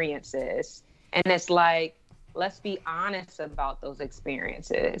experiences, and it's like, let's be honest about those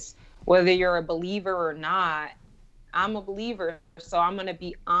experiences. Whether you're a believer or not, I'm a believer, so I'm going to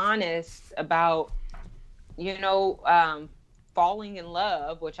be honest about, you know, falling in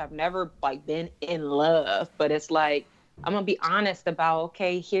love, which I've never like been in love, but it's like, I'm gonna be honest about,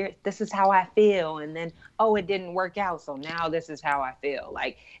 okay, here, this is how I feel, and then, oh, it didn't work out, so now this is how I feel.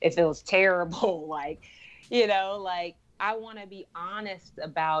 Like, it feels terrible. Like, you know, like, I want to be honest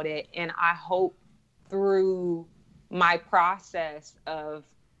about it, and I hope through my process of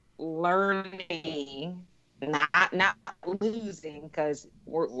learning, not losing, because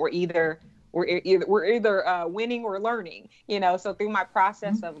we're either winning or learning, you know. So through my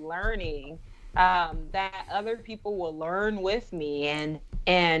process of learning, that other people will learn with me,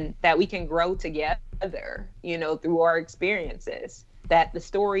 and that we can grow together, you know, through our experiences. That the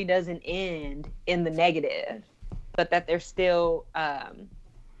story doesn't end in the negative, but that there's still hope.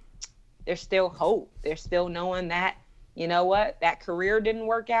 There's still knowing that, you know what, that career didn't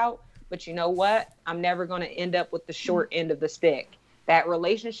work out, but you know what? I'm never going to end up with the short end of the stick. That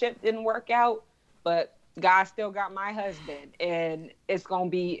relationship didn't work out, but God still got my husband, and it's going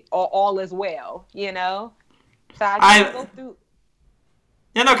to be all is well, you know? So I just want to I go through,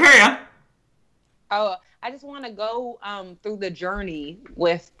 Yeah, no, carry on. oh, I just want to go through the journey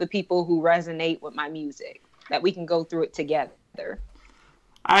with the people who resonate with my music, that we can go through it together.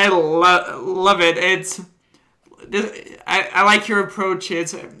 Love it. I like your approach.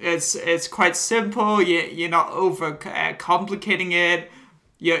 It's quite simple. You're not over complicating it.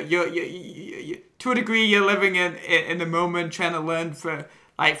 To a degree, you're living in the moment, trying to learn from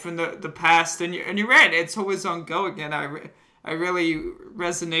the past, and you're right. It's always ongoing, and I really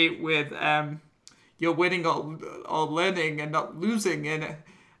resonate with you're winning or learning and not losing. And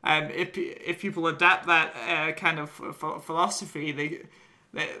if people adapt that kind of philosophy,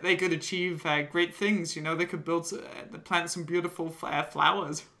 they could achieve great things. You know, they could plant some beautiful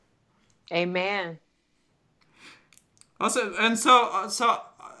flowers. Amen. Also, and so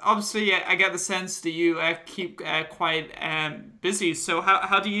obviously, I get the sense that you keep quite busy. So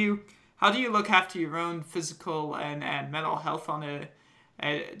how do you look after your own physical and mental health on a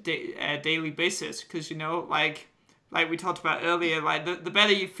daily basis? Because you know, like we talked about earlier, like the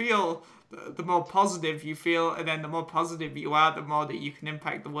better you feel, the more positive you feel, and then the more positive you are, the more that you can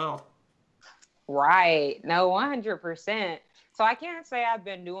impact the world. Right. No, 100%. So I can't say I've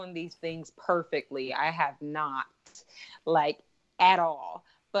been doing these things perfectly. I have not, like, at all.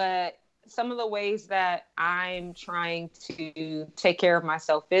 But some of the ways that I'm trying to take care of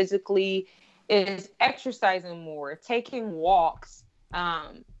myself physically is exercising more. Taking walks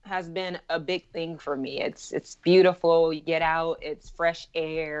has been a big thing for me. It's beautiful. You get out, it's fresh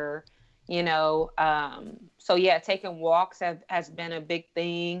air, you know. So yeah, taking walks has been a big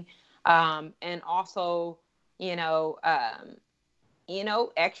thing, and also, you know,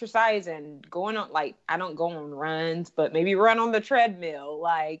 exercise and going on, like, I don't go on runs, but maybe run on the treadmill,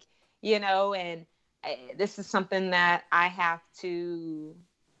 like, and this is something that I have to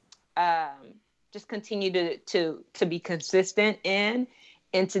um, just continue to be consistent in,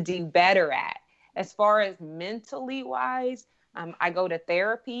 and to do better at. As far as mentally wise, I go to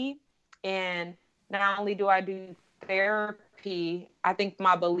therapy, and not only do I do therapy, I think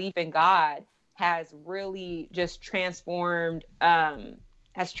my belief in God has really just transformed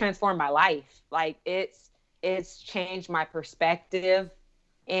my life. Like, it's changed my perspective,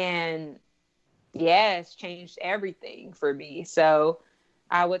 and yeah, it's changed everything for me. So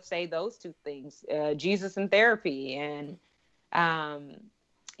I would say those two things: Jesus and therapy, um,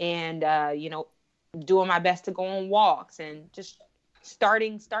 and doing my best to go on walks, and just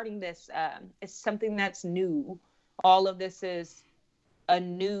starting this. It's something that's new. All of this is a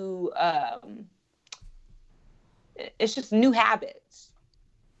new. It's just new habits.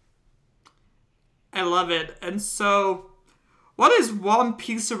 I love it. And so, what is one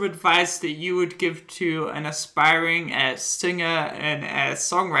piece of advice that you would give to an aspiring singer and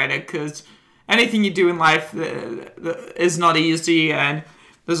songwriter? Because anything you do in life is not easy, and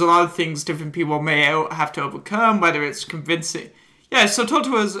there's a lot of things different people may have to overcome, whether it's convincing. Yeah, so talk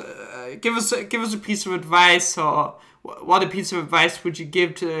to us, give us a piece of advice, or what a piece of advice would you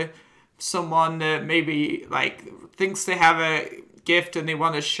give to someone that maybe like thinks they have a gift and they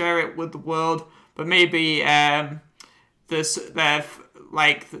want to share it with the world, but maybe they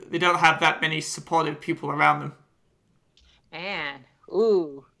don't have that many supportive people around them. Man,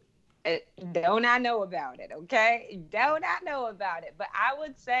 don't I know about it? Okay, don't I know about it? But I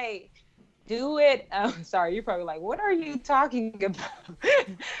would say, do it. Sorry, you're probably like, what are you talking about?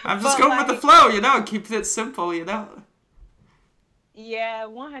 I'm just going with the flow, keep it simple, Yeah,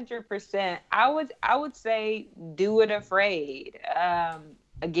 100%. I would say do it afraid.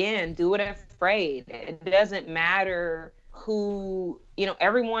 Again, do it afraid. It doesn't matter who,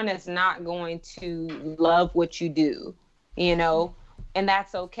 everyone is not going to love what you do, and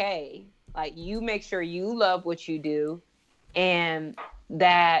that's okay. Like, you make sure you love what you do, and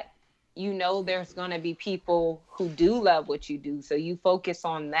that there's going to be people who do love what you do, so you focus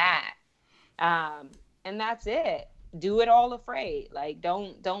on that. And that's it. Do it all afraid. Like,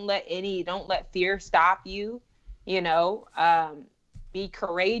 don't let fear stop you. Be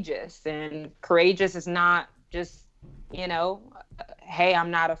courageous, and courageous is not just hey,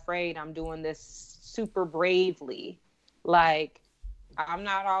 I'm not afraid, I'm doing this super bravely. Like, I'm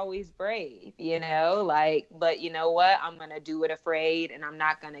not always brave, but you know what? I'm going to do it afraid, and I'm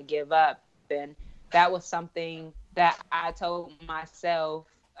not going to give up. And that was something that I told myself,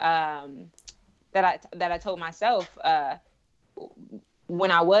 that I told myself,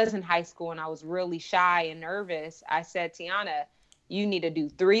 when I was in high school and I was really shy and nervous. I said, Tiana, you need to do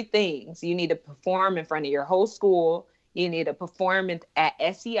 3 things. You need to perform in front of your whole school. You need to perform at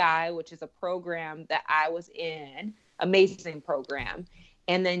SEI, which is a program that I was in, amazing program.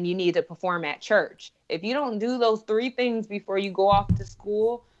 And then you need to perform at church. If you don't do those 3 things before you go off to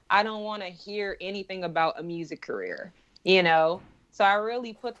school, I don't want to hear anything about a music career, So I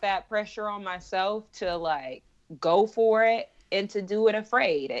really put that pressure on myself to like go for it and to do it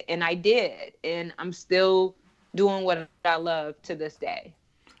afraid. And I did. And I'm still doing what I love to this day.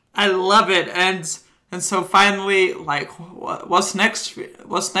 I love it. And so finally, like, what's next?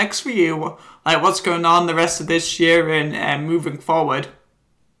 What's next for you? Like, what's going on the rest of this year and moving forward?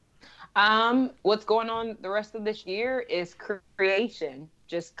 What's going on the rest of this year is creation.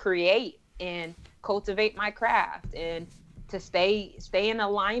 Just create and cultivate my craft, and to stay in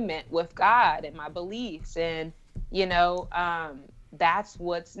alignment with God and my beliefs. And, that's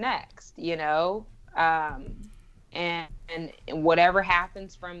what's next, and whatever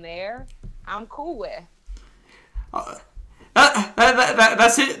happens from there, I'm cool with.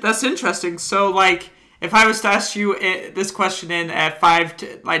 That's it. That's interesting. So, like, if I was to ask you this question in 5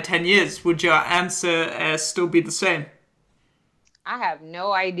 to 10 years, would your answer still be the same? I have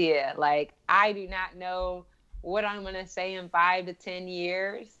no idea. Like, I do not know what I'm going to say in 5 to 10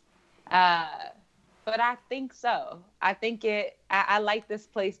 years. But I think so. I think I like this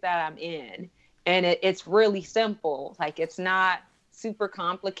place that I'm in. And it's really simple. Like, it's not super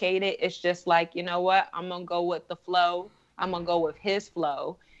complicated. It's just like, you know what? I'm going to go with the flow. I'm going to go with his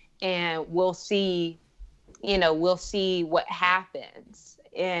flow. And we'll see what happens.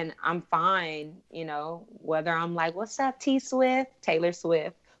 And I'm fine, whether I'm like, what's up, T Swift? Taylor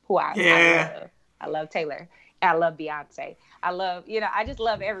Swift, who I love. I love Taylor. I love Beyonce. I love, I just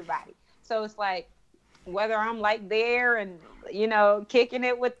love everybody. So it's like, whether I'm like there and, kicking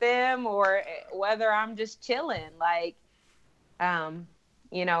it with them, or whether I'm just chilling, like, and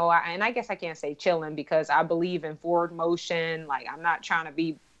I guess I can't say chilling because I believe in forward motion. Like, I'm not trying to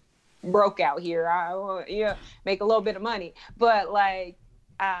be broke out here. I make a little bit of money, but like,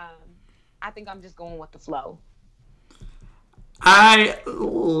 I think I'm just going with the flow. I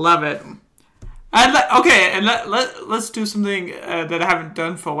love it. Let's do something that I haven't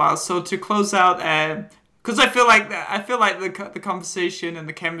done for a while. So to close out, because I feel like the conversation and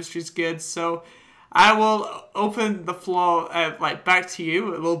the chemistry is good. So I will open the floor back to you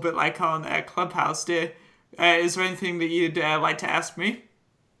a little bit, like on Clubhouse. Is there anything that you'd like to ask me?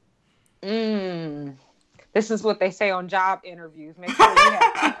 This is what they say on job interviews. Make sure you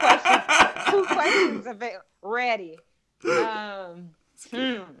have two questions ready.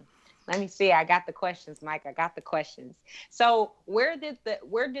 Let me see. I got the questions, Mike. I got the questions. So where did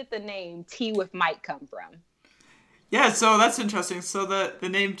the name Tea with Mike come from? Yeah, so that's interesting. So the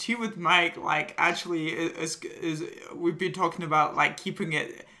name Tea with Mike, like, actually is we've been talking about like keeping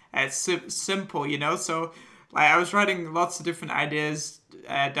it as simple, So like I was writing lots of different ideas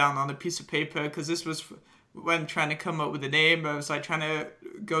down on a piece of paper, because this was when trying to come up with a name. I was like trying to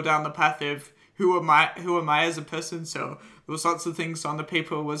go down the path of who am I as a person. So there was lots of things on the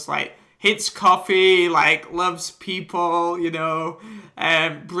paper. Was like hates coffee, like loves people,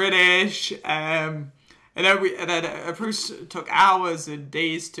 British, and then it first took hours and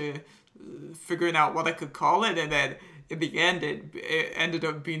days to figuring out what I could call it, and then in the end it ended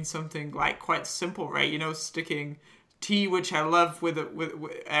up being something like quite simple, right? Sticking tea, which I love,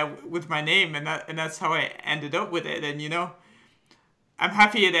 with my name, and that's how I ended up with it. And I'm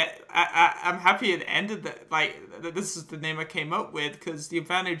happy I'm happy it ended that, like, this is the name I came up with, because the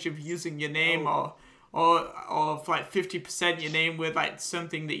advantage of using your name or like 50% your name with like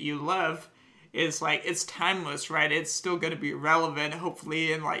something that you love is like it's timeless, right? It's still going to be relevant,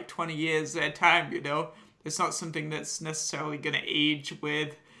 hopefully in like 20 years at a time. It's not something that's necessarily going to age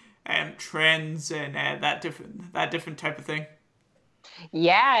with trends and that different type of thing.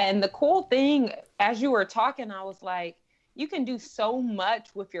 Yeah, and the cool thing, as you were talking, I was like, you can do so much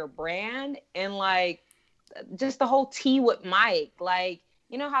with your brand, and like just the whole tea with Mike, like,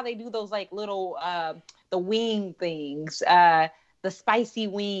 how they do those like little the wing things, the spicy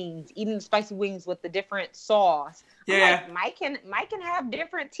wings, eating the spicy wings with the different sauce. Yeah. Like, Mike can have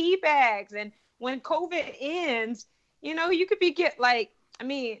different tea bags, and when COVID ends, you could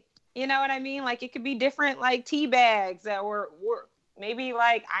you know what I mean? Like, it could be different like tea bags that were maybe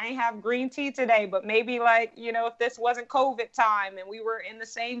like, I ain't have green tea today, but maybe like, if this wasn't COVID time and we were in the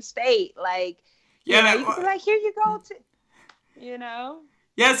same state, like, you could be like, here you go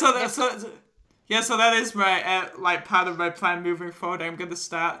Yeah, so that is my like part of my plan moving forward.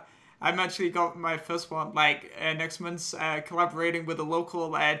 I'm actually got my first one like next month, collaborating with a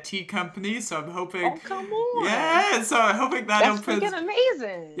local tea company. So I'm hoping. Oh, come on! Yeah, so I'm hoping that's freaking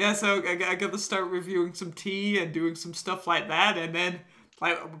amazing. Yeah, so I got to start reviewing some tea and doing some stuff like that, and then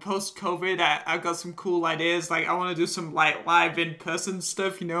like post COVID, I've got some cool ideas. Like I want to do some like live in person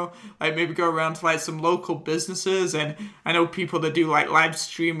stuff, like maybe go around to like some local businesses, and I know people that do like live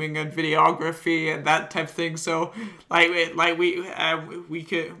streaming and videography and that type of thing. So we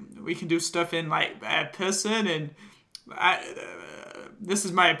can do stuff in like person, and this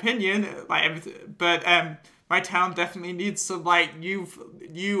is my opinion, but my town definitely needs some like new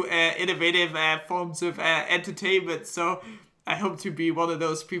innovative forms of entertainment. So I hope to be one of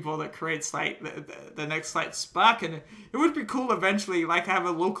those people that creates like the next like spark. And it would be cool eventually, like have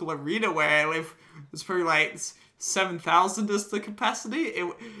a local arena where I live. It's probably like 7,000 is the capacity.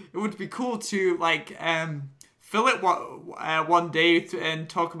 It would be cool to like fill it one day and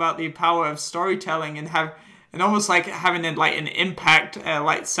talk about the power of storytelling, and almost like having an impact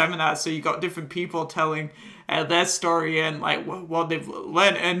like seminar. So you got different people telling their story and like what they've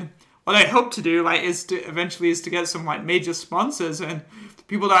learned. And what I hope to do is to get some like major sponsors, and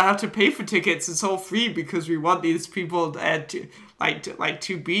people don't have to pay for tickets. It's all free because we want these people to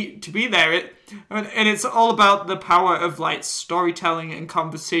be there. And it's all about the power of like storytelling and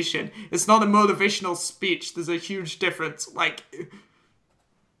conversation. It's not a motivational speech. There's a huge difference. Like,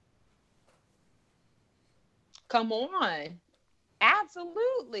 come on,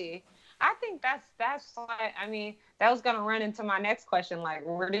 absolutely. I think that's like, that was gonna run into my next question. Like,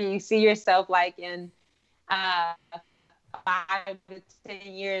 where do you see yourself like in 5 to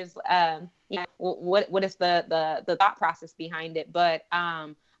 10 years? What is the thought process behind it? But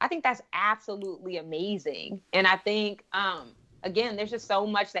I think that's absolutely amazing. And I think again, there's just so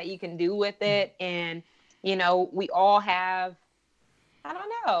much that you can do with it. And we all have, I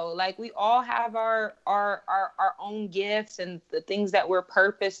don't know, like we all have our own gifts and the things that we're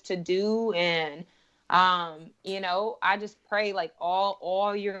purposed to do. And, I just pray like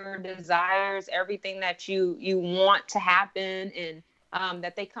all your desires, everything that you want to happen, and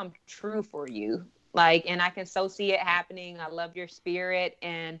that they come true for you. Like, and I can so see it happening. I love your spirit,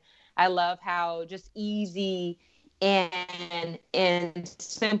 and I love how just easy and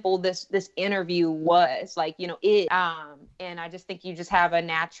simple this interview was. Like, and I just think you just have a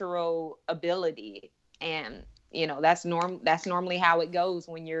natural ability, and that's normally how it goes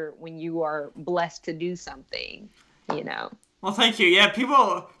when you are blessed to do something. Well, thank you. Yeah,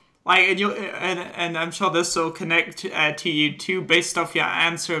 people like, and I'm sure this will connect to you too, based off your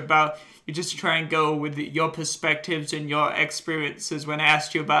answer about you just try and go with your perspectives and your experiences. When I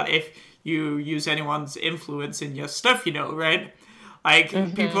asked you about if you use anyone's influence in your stuff, right? Like,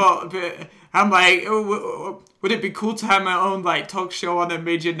 people, I'm like, would it be cool to have my own like talk show on a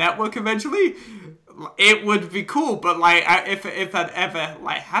major network eventually? It would be cool, but like, if that ever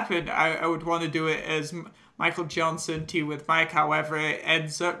like happened, I would want to do it as Michael Johnson, Tea with Mike, however it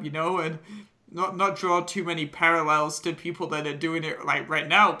ends up, and not draw too many parallels to people that are doing it like right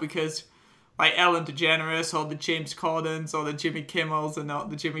now, because like Ellen DeGeneres or the James Cordens or the Jimmy Kimmels and all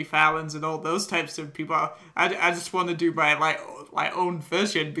the Jimmy Fallons and all those types of people. I just want to do my like own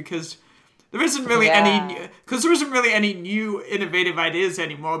version, because there isn't really any new innovative ideas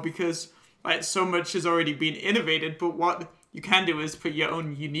anymore, because like so much has already been innovated. But what you can do is put your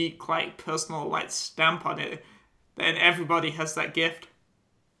own unique like personal like stamp on it, and everybody has that gift.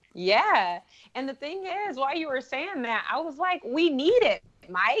 Yeah. And the thing is, while you were saying that, I was like, we need it,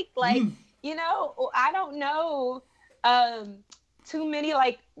 Mike. Like, you know, I don't know too many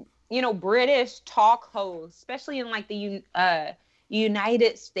like, you know, British talk hosts, especially in like the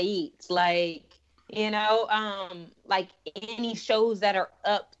United States, like, you know, like any shows that are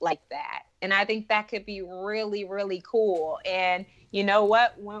up like that. And I think that could be really, really cool. And you know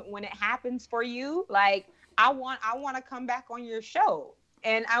what? When it happens for you, like, I want to come back on your show,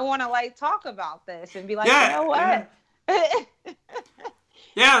 and I want to like talk about this and be like, you know what? I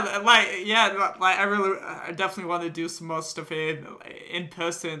definitely want to do some more stuff in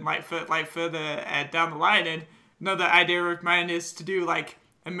person, like further down the line. And another idea of mine is to do like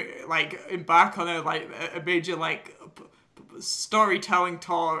embark on a major like storytelling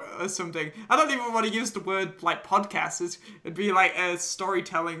tour or something. I don't even want to use the word like podcast. It'd be like a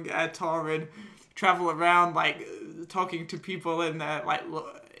storytelling tour, and travel around like talking to people in their like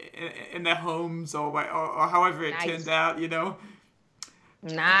in their homes or however it turned out, you know.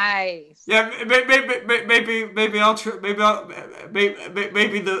 Nice. Yeah, maybe I'll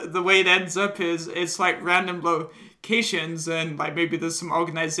maybe the way it ends up is it's like random locations, and like maybe there's some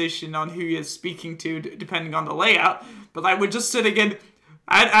organization on who you're speaking to depending on the layout. But like we're just sitting in.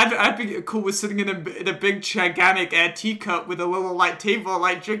 I'd be cool with sitting in a big gigantic teacup with a little like table,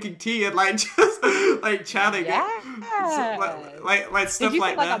 like drinking tea and like just like chatting. Yeah. So, like stuff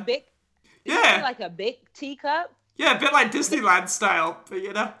like that. Like a big teacup. Yeah, a bit like Disneyland style, but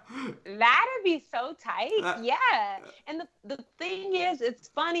you know. That'd be so tight. Yeah. And the thing is, it's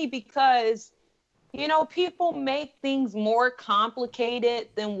funny because, you know, people make things more complicated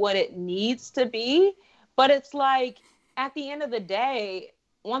than what it needs to be. But it's like, at the end of the day,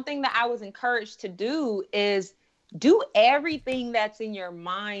 one thing that I was encouraged to do is do everything that's in your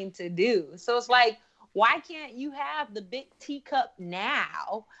mind to do. So it's like, why can't you have the big teacup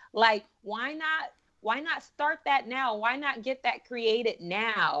now? Like, why not start that now? Why not get that created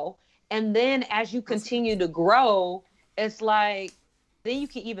now? And then as you continue to grow, it's like, then you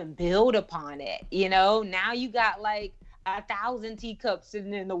can even build upon it. You know, now you got like 1,000 teacups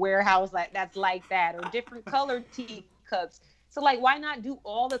sitting in the warehouse that's like that, or different colored teacups. So like, why not do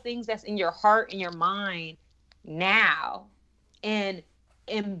all the things that's in your heart and your mind now, and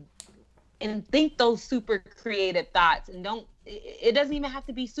think those super creative thoughts, and it doesn't even have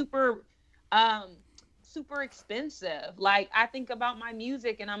to be super expensive. Like, I think about my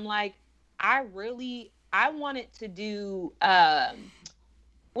music and I'm like, I wanted to do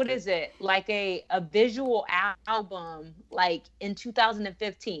what is it, like a visual album, like in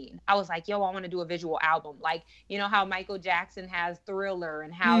 2015. I was like, yo, I want to do a visual album, like, you know how Michael Jackson has Thriller,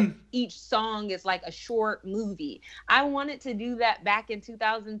 and how each song is like a short movie. I wanted to do that back in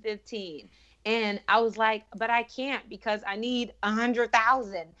 2015, and I was like, but I can't, because I need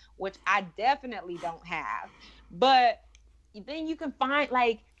 100,000, which I definitely don't have. But then you can find,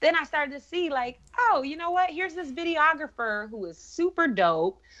 like, then I started to see, like, oh, you know what? Here's this videographer who is super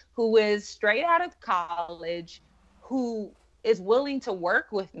dope, who is straight out of college, who is willing to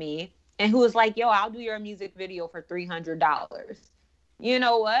work with me, and who is like, yo, I'll do your music video for $300. You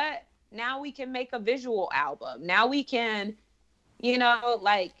know what? Now we can make a visual album. Now we can, you know,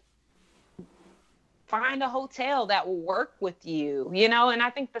 like, find a hotel that will work with you, you know? And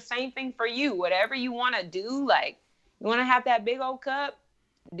I think the same thing for you. Whatever you want to do, like, you want to have that big old cup,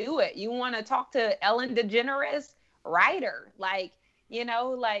 do it. You want to talk to Ellen DeGeneres, write her. Like, you know,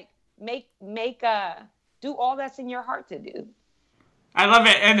 like, do all that's in your heart to do. I love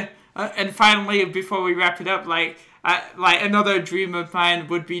it. And finally, before we wrap it up, like another dream of mine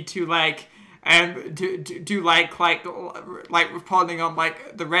would be to like do like reporting on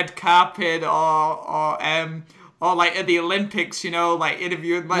like the red carpet, or like at the Olympics, you know, like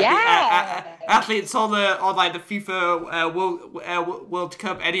interviewing like athletes, or like the FIFA World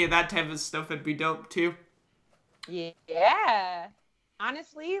Cup, any of that type of stuff would be dope too. Yeah,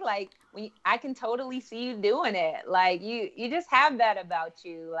 honestly, like, I can totally see you doing it. Like, you just have that about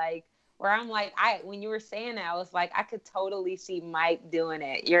you, like, where I'm like, when you were saying that, I was like, I could totally see Mike doing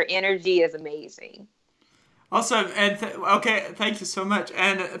it. Your energy is amazing. Awesome. And thank you so much.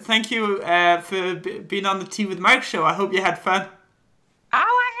 And thank you for being on the Tea with Mike show. I hope you had fun. Oh,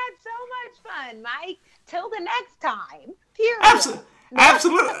 I had so much fun, Mike. Till the next time. Period.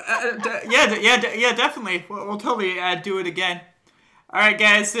 Absolutely. Yeah, definitely. We'll totally do it again. All right,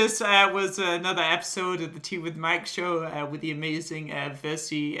 guys, this was another episode of the Tea with Mike show with the amazing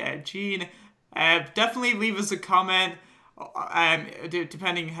Versi Jean. Definitely leave us a comment,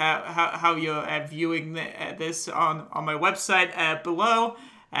 depending how you're viewing this on my website below.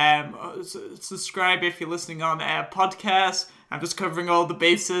 Subscribe if you're listening on podcasts. I'm just covering all the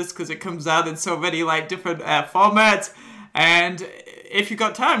bases because it comes out in so many different formats. And if you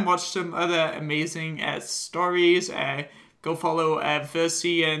got time, watch some other amazing stories. Go follow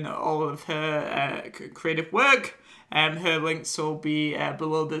Versi and all of her creative work. Her links will be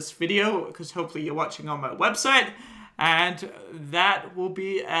below this video because hopefully you're watching on my website. And that will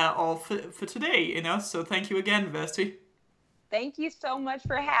be all for today, So thank you again, Versi. Thank you so much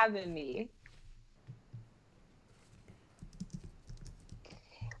for having me.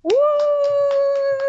 Woo!